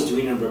whatever I was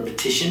doing in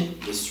repetition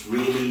was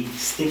really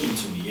sticking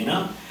to me, you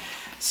know?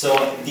 So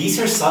these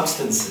are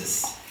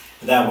substances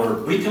that we're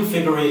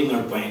reconfiguring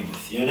our brain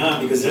with, you know,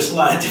 because there's a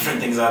lot of different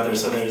things out there.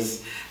 So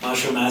there's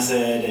mushroom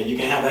acid, and you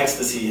can have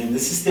ecstasy, and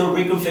this is still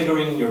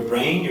reconfiguring your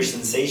brain, your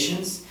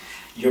sensations.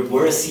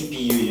 We're a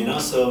CPU, you know,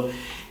 so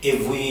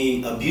if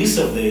we abuse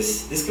of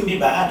this can be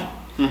bad.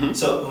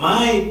 So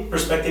my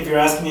perspective you're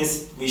asking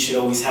is we should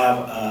always have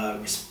a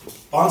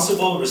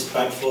responsible,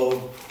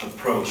 respectful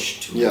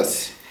approach to it.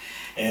 Yes.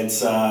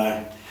 It's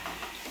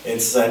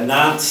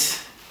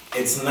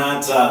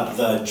not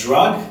the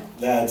drug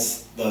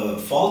that's the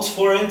fault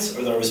for it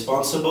or the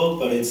responsible,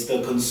 but it's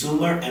the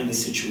consumer and the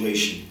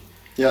situation.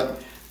 Yeah.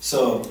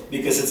 So,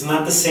 because it's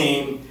not the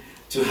same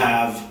to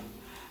have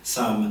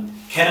some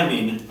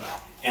ketamine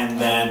and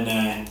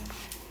then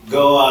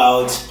go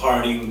out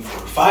partying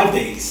for 5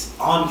 days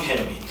on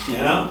ketamine, you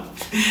know?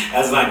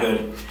 That's not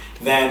good.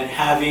 Then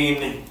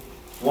having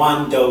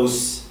one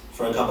dose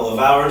for a couple of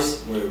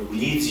hours where it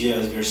relieves you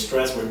of your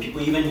stress, where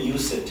people even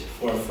use it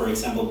for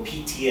example,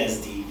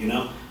 PTSD, you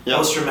know? Yeah.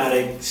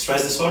 Post-traumatic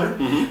stress disorder,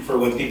 for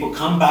when people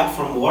come back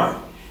from war,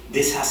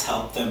 this has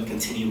helped them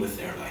continue with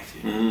their life.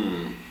 You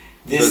know?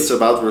 So it's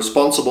about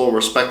responsible,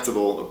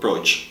 respectable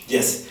approach.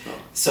 Yes.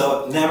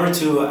 So never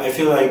to, I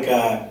feel like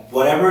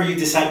whatever you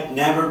decide,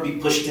 never be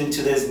pushed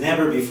into this,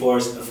 never be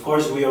forced. Of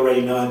course, we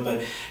already know it,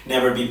 but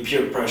never be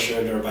peer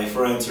pressured or by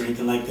friends or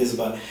anything like this.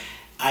 But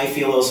I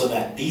feel also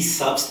that these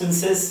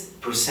substances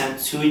present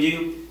to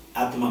you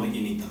at the moment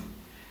you need them.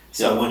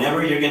 So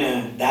whenever you're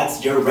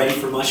ready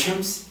for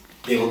mushrooms,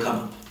 they will come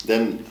up.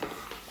 Then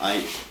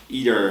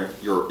either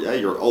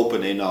you're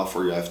open enough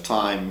or you have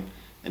time,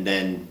 and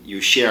then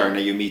you share and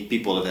then you meet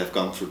people that have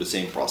gone through the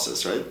same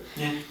process, right?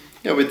 Yeah.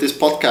 Yeah, with this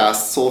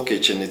podcast, Soul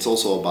Kitchen, it's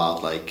also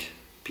about like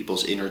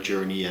people's inner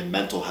journey and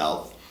mental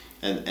health.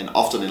 And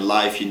often in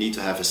life you need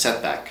to have a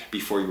setback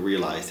before you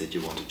realize that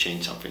you want to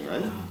change something,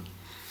 right?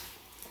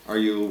 Are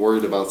you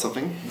worried about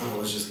something? No, I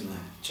was just gonna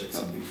check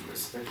something for a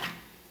second.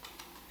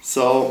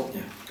 So,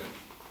 Yeah, go.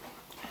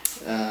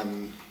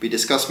 we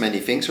discussed many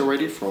things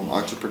already, from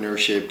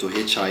entrepreneurship to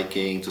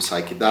hitchhiking to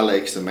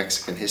psychedelics to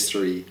Mexican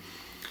history.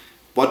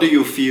 What do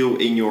you feel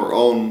in your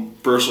own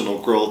personal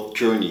growth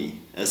journey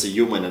as a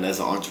human and as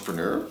an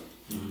entrepreneur,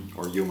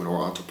 or human or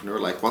entrepreneur?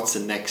 Like, what's the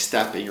next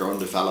step in your own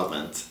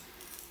development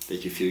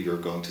that you feel you're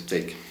going to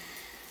take?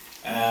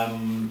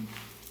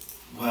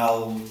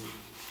 Well,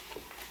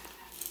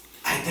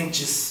 I think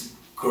just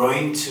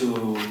growing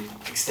to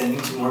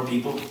extending to more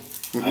people.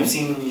 I've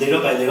seen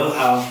little by little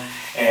how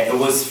it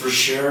was for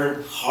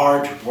sure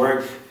hard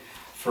work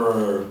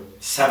for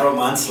several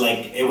months.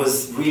 Like, it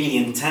was really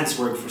intense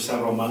work for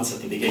several months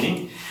at the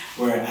beginning,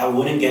 where I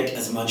wouldn't get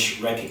as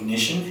much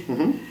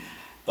recognition.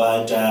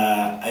 But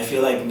I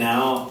feel like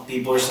now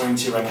people are starting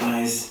to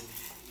recognize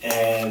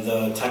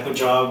the type of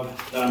job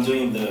that I'm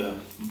doing.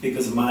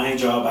 Because my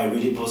job, I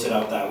really post it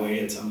out that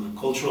way. I'm a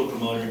cultural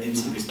promoter in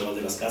San Cristobal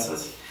de las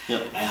Casas.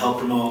 I help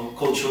promote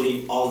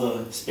culturally all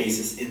the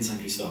spaces in San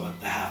Cristobal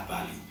that have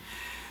value.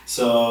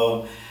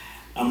 So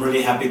I'm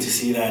really happy to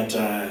see that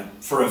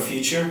for a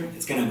future,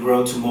 it's going to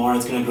grow to more.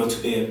 It's going to grow to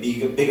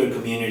be a bigger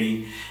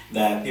community,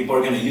 that people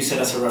are going to use it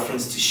as a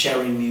reference to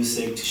sharing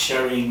music, to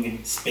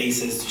sharing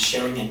spaces, to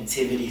sharing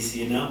activities,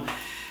 you know,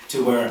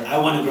 to where I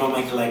want to grow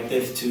my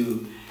collective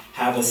to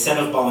have a set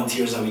of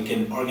volunteers that we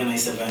can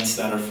organize events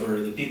that are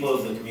for the people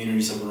of the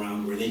communities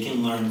around, where they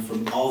can learn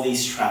from all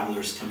these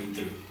travelers coming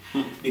through.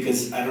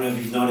 Because I don't know if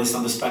you've noticed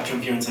on the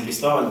spectrum here in San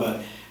Cristobal,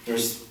 but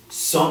there's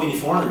so many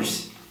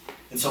foreigners.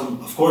 And some,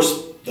 of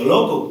course, the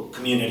local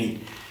community,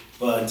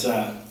 but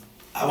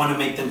I want to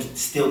make them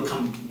still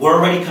come. We're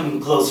already coming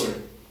closer,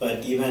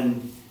 but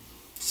even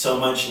so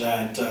much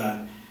that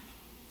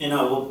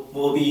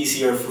will be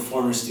easier for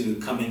foreigners to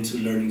come into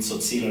learning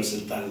Tzotzil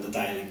or the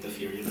dialect of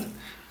here. You know,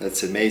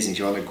 that's amazing.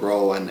 You want to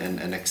grow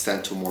and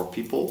extend to more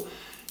people,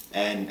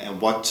 and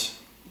what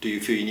do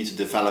you feel you need to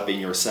develop in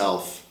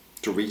yourself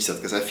to reach that?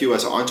 Because I feel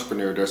as an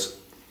entrepreneur,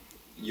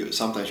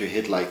 sometimes you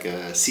hit like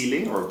a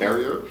ceiling or a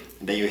barrier,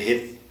 and then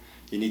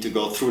you need to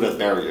go through that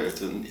barrier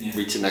to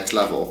reach the next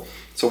level.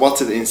 So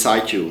what's it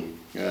inside you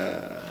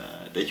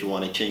that you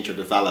want to change or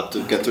develop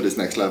to get to this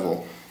next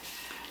level?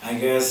 I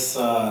guess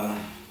I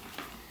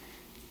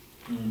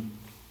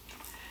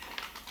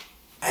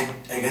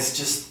guess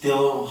just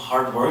still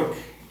hard work.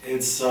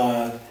 It's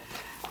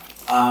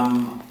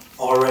I'm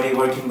already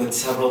working with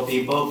several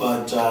people,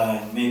 but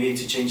maybe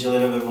to change a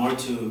little bit more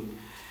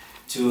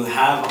to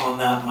have on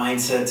that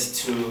mindset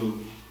to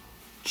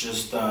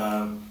just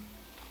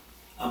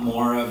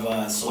more of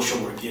a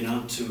social work, you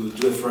know, to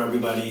do it for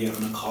everybody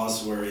on a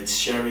cause where it's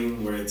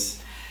sharing, where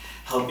it's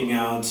helping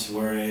out,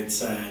 where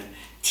it's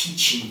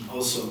teaching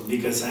also,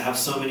 because I have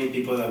so many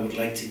people that would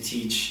like to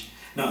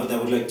that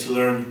would like to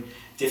learn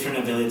different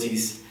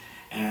abilities,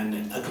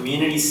 and a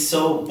community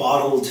so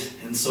bottled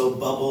and so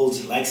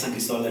bubbled like San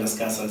Cristobal de las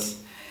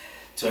Casas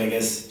to, I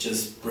guess,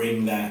 just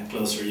bring that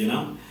closer, you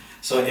know?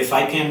 So if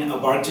I can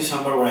embark to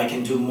somewhere where I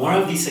can do more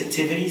of these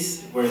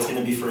activities, where it's going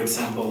to be, for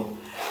example,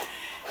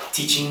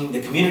 teaching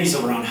the communities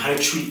around how to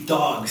treat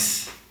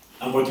dogs.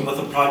 I'm working with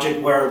a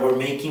project where we're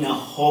making a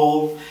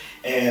whole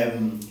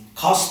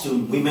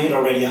costume. We made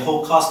already a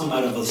whole costume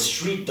out of a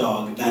street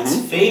dog that's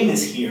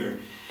famous here,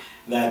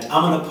 that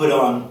I'm going to put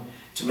on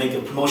to make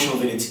a promotional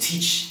video to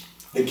teach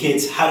the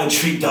kids how to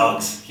treat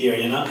dogs here,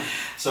 you know?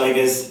 So I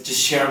guess just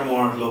share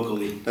more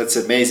locally. That's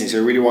amazing. So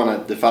you really want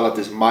to develop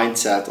this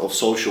mindset of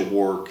social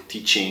work,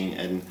 teaching,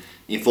 and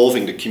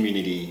involving the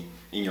community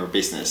in your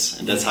business.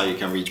 And that's how you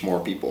can reach more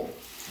people.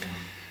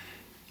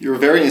 You're a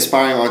very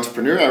inspiring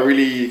entrepreneur. I'm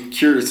really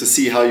curious to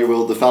see how you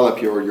will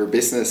develop your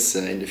business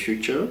in the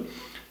future.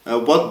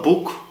 What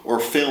book or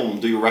film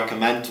do you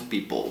recommend to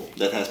people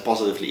that has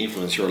positively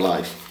influenced your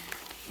life?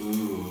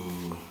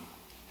 Ooh,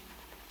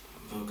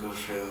 book or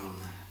film.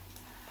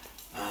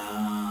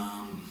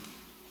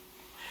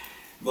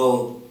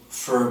 Well,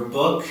 for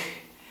book,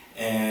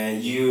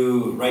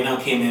 you right now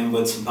came in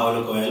with some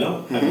Paulo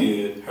Coelho. Have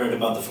you heard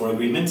about the Four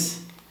Agreements?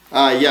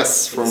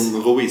 Yes, from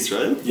Ruiz,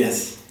 right?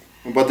 Yes.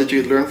 What did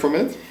you learn from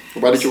it?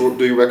 Why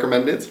do you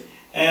recommend it?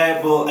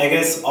 Well, I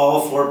guess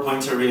all 4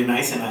 points are really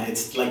nice, and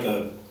it's like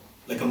a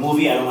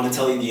movie. I don't want to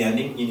tell you the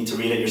ending. You need to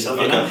read it yourself,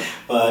 you know.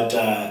 But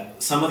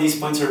some of these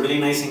points are really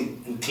nice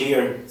and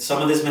clear.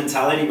 Some of this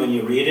mentality, when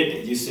you read it,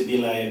 it used to be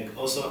like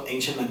also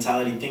ancient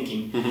mentality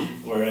thinking,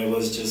 where it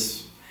was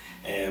just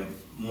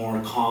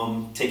more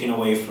calm, taken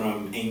away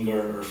from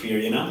anger or fear,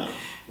 you know.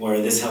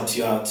 Where this helps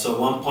you out. So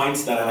one point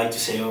that I like to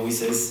say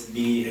always is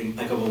be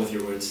impeccable with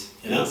your words.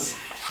 You know,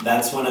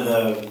 that's one of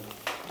the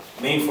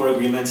main 4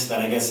 agreements that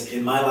I guess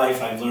in my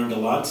life I've learned a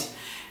lot.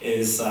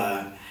 Is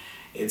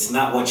it's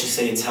not what you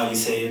say, it's how you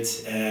say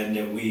it, and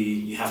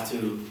you have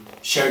to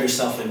share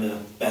yourself in the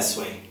best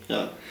way.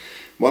 Yeah.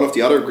 One of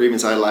the other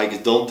agreements I like is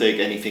don't take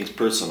anything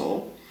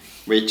personal,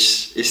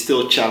 which is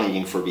still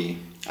challenging for me.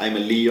 I'm a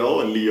Leo,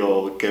 and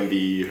Leo can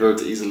be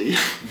hurt easily.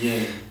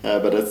 Yeah.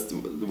 But that's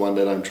the one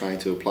that I'm trying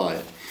to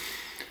apply.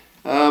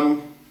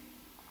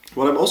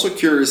 What I'm also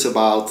curious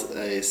about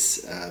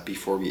is,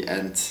 before we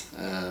end,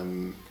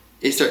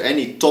 is there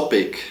any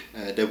topic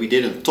that we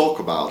didn't talk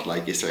about?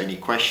 Like, is there any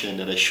question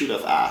that I should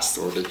have asked,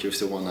 or that you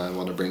still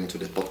want to bring into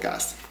this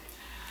podcast?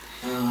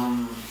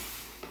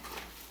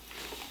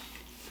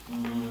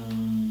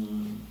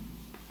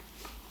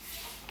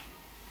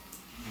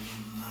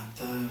 Not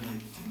that I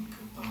think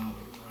about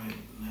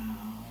right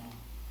now.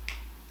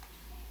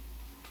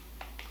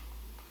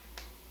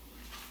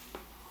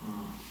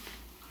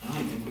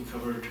 I think we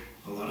covered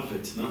a lot of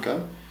it. No? Okay.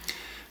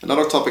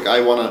 Another topic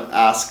I want to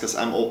ask, because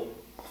I'm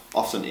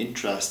often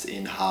interested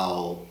in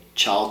how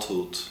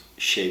childhood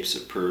shapes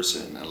a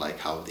person and like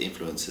how it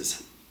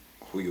influences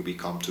who you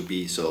become to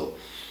be. So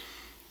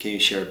can you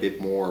share a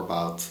bit more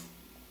about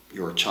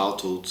your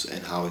childhood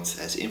and how it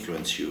has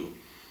influenced you?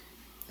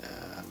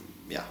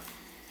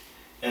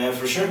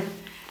 For sure.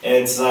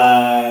 It's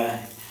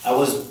I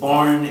was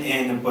born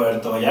in Puerto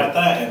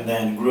Vallarta and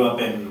then grew up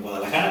in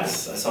Guadalajara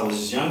as I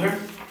was younger,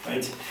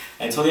 right?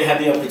 I told you I had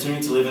the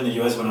opportunity to live in the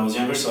U.S. when I was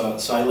younger, so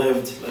I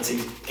lived, let's say,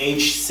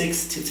 age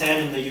 6 to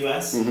 10 in the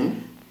U.S.,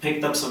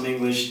 picked up some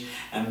English,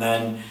 and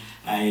then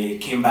I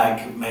came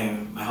back,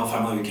 my whole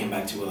family came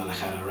back to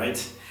Guadalajara, right?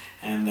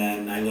 And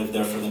then I lived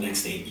there for the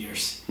next 8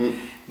 years.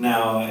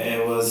 Now,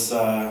 it was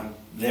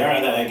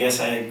there that I guess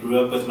I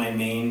grew up with my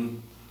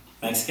main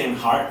Mexican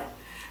heart.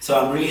 So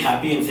I'm really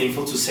happy and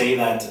thankful to say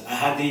that I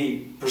had the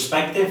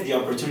perspective, the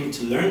opportunity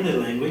to learn the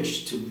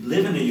language, to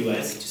live in the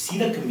U.S., to see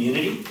the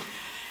community,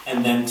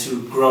 and then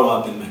to grow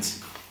up in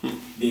Mexico.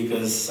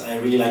 Because I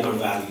really like our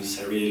values.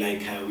 I really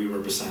like how we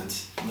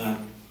represent. I'm not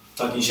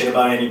talking shit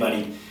about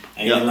anybody.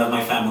 I love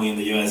my family in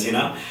the U.S., you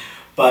know?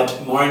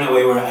 But more in a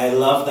way where I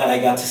love that I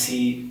got to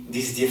see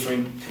these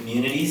different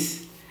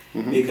communities,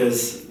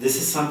 because this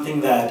is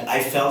something that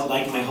I felt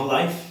like my whole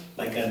life,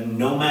 like a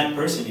nomad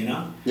person, you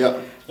know?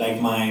 Yeah.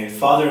 Like my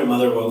father and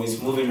mother were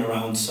always moving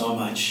around so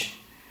much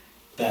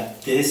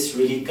that this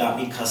really got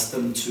me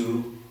accustomed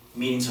to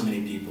meeting so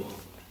many people,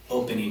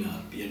 opening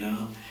up, you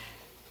know,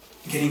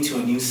 getting to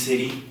a new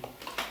city.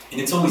 And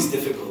it's always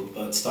difficult,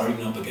 but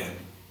starting up again.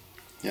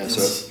 Yeah,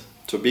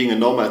 so being a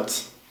nomad,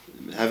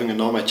 having a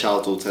nomad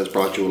childhood has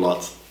brought you a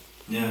lot.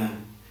 Yeah,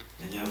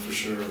 and yeah, for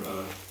sure,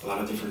 a lot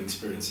of different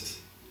experiences.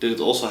 Did it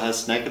also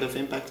has negative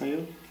impact on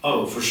you?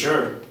 Oh, for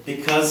sure.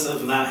 Because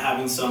of not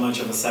having so much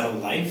of a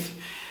settled life,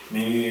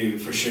 maybe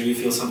for sure you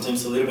feel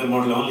sometimes a little bit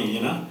more lonely,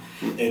 you know?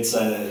 It's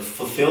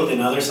fulfilled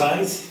in other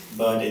sides,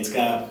 but it's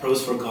got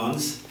pros for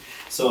cons.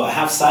 So I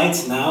have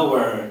sides now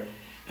where,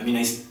 I mean,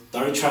 I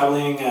started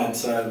traveling at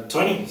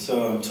 20,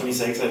 so I'm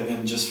 26, I've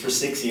been just for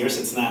 6 years,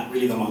 it's not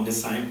really the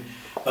longest time.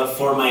 But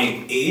for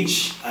my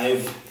age,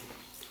 I've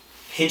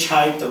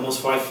hitchhiked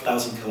almost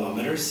 5,000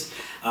 kilometers.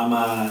 I'm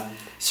a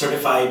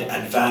certified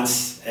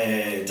advanced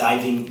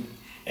diving,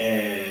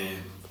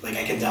 like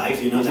I can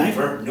dive, you know,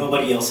 diver.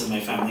 Nobody else in my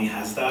family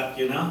has that,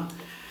 you know.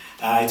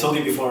 I told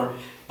you before,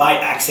 by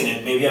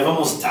accident, maybe I've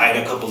almost died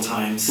a couple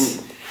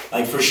times.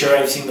 Like for sure,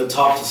 I've seen the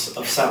tops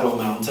of several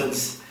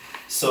mountains.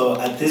 So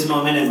at this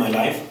moment in my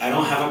life, I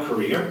don't have a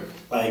career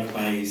like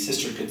my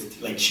sister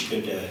could, like she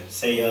could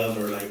say of,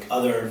 or like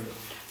other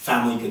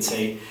family could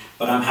say.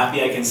 But I'm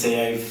happy I can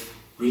say I've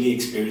really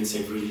experienced,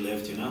 I've really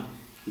lived, you know.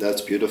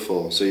 That's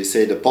beautiful. So you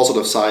say the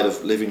positive side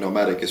of living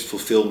nomadic is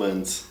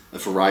fulfillment, a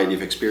variety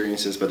of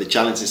experiences, but the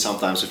challenge is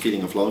sometimes a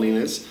feeling of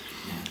loneliness.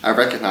 Yeah. I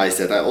recognize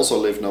that. I also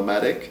live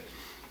nomadic,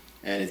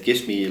 and it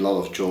gives me a lot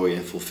of joy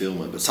and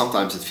fulfillment. But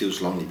sometimes it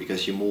feels lonely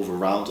because you move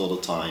around all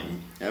the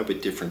time,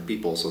 with different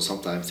people, so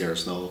sometimes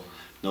there's no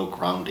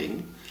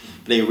grounding.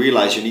 But then you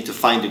realize you need to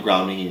find the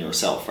grounding in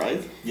yourself,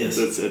 right? Yes.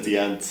 That's at the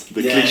end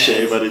the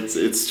cliche, but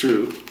it's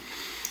true.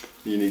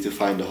 You need to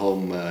find a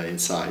home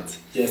inside.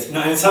 Yes.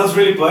 No, it sounds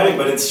really poetic,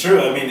 but it's true.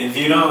 I mean, if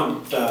you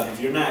don't, if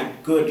you're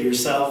not good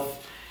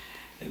yourself,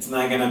 it's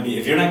not gonna be.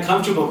 If you're not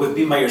comfortable with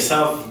being by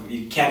yourself,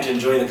 you can't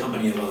enjoy the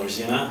company of others.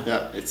 You know.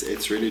 Yeah,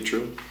 it's really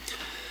true.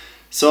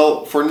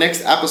 So for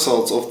next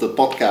episodes of the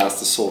podcast,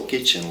 The Soul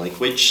Kitchen, like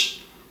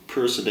which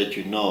person that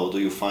you know do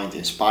you find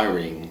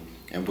inspiring,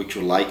 and would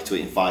you like to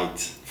invite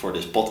for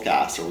this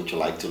podcast, or would you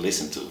like to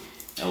listen to,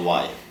 and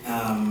why?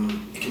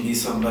 It can be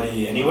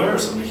somebody anywhere, or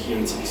somebody here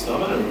in San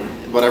Cristobal, or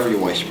whatever you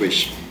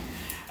wish.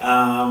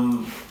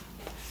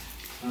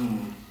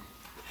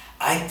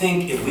 I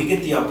think if we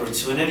get the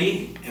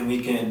opportunity and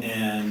we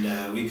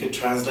could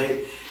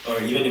translate, or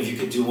even if you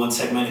could do one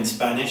segment in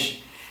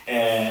Spanish,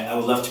 I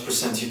would love to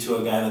present you to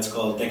a guy that's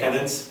called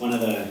Decadence, one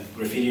of the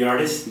graffiti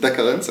artists.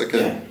 Decadence, okay.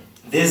 Yeah.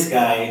 This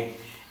guy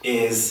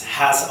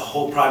has a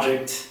whole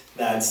project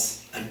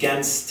that's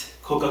against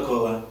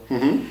Coca-Cola,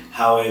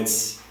 how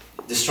it's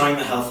destroying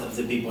the health of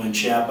the people in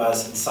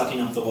Chiapas and sucking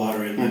up the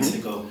water in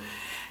Mexico,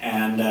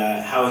 and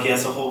how he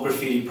has a whole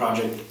graffiti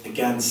project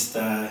against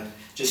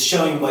just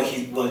showing what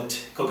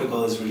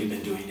Coca-Cola has really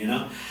been doing, you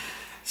know?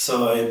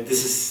 So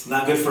this is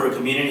not good for a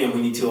community, and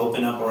we need to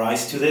open up our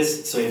eyes to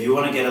this. So if you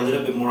want to get a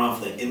little bit more of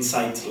the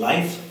inside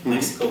life of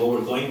Mexico, what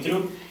we're going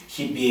through,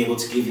 he'd be able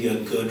to give you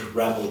a good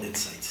rebel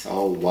insight.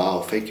 Oh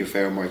wow, thank you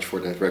very much for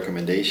that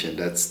recommendation.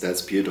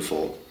 That's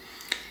beautiful.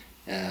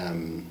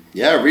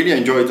 I really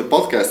enjoyed the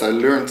podcast. I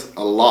learned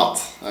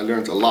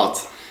a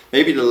lot.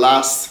 Maybe the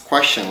last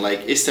question,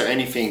 like, is there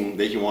anything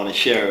that you want to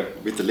share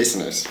with the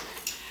listeners?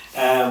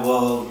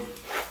 Well,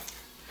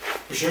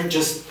 for sure,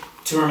 just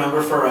to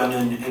remember for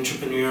an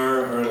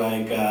entrepreneur or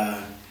like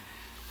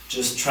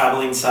just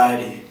traveling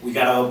side, we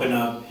gotta open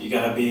up. You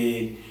gotta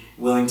be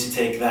willing to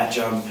take that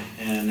jump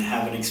and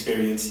have an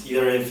experience,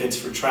 either if it's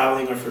for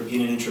traveling or for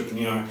being an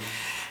entrepreneur.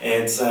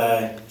 It's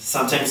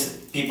sometimes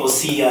people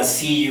see us,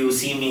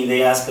 see me,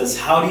 they ask us,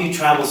 how do you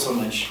travel so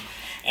much?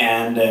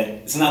 And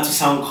it's not to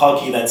sound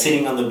cocky that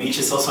sitting on the beach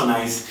is also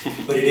nice,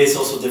 but it is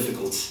also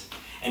difficult.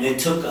 And it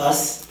took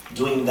us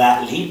doing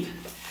that leap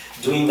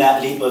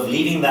of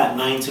leaving that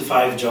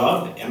 9-to-5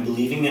 job and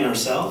believing in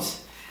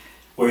ourselves,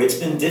 where it's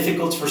been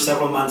difficult for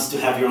several months to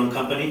have your own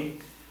company,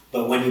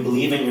 but when you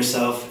believe in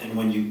yourself and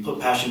when you put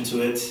passion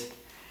to it,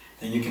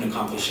 then you can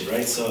accomplish it,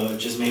 right? So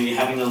just maybe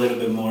having a little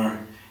bit more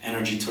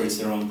energy towards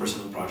their own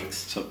personal projects.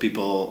 So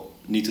people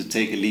need to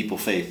take a leap of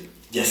faith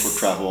for Yes.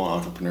 travel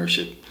and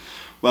entrepreneurship.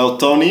 Well,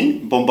 Tony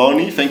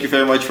Bomboni, thank you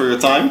very much for your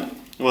time.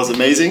 It was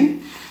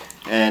amazing.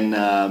 And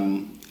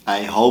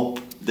I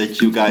hope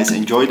that you guys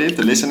enjoyed it,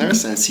 the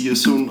listeners, and see you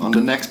soon on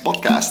the next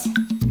podcast.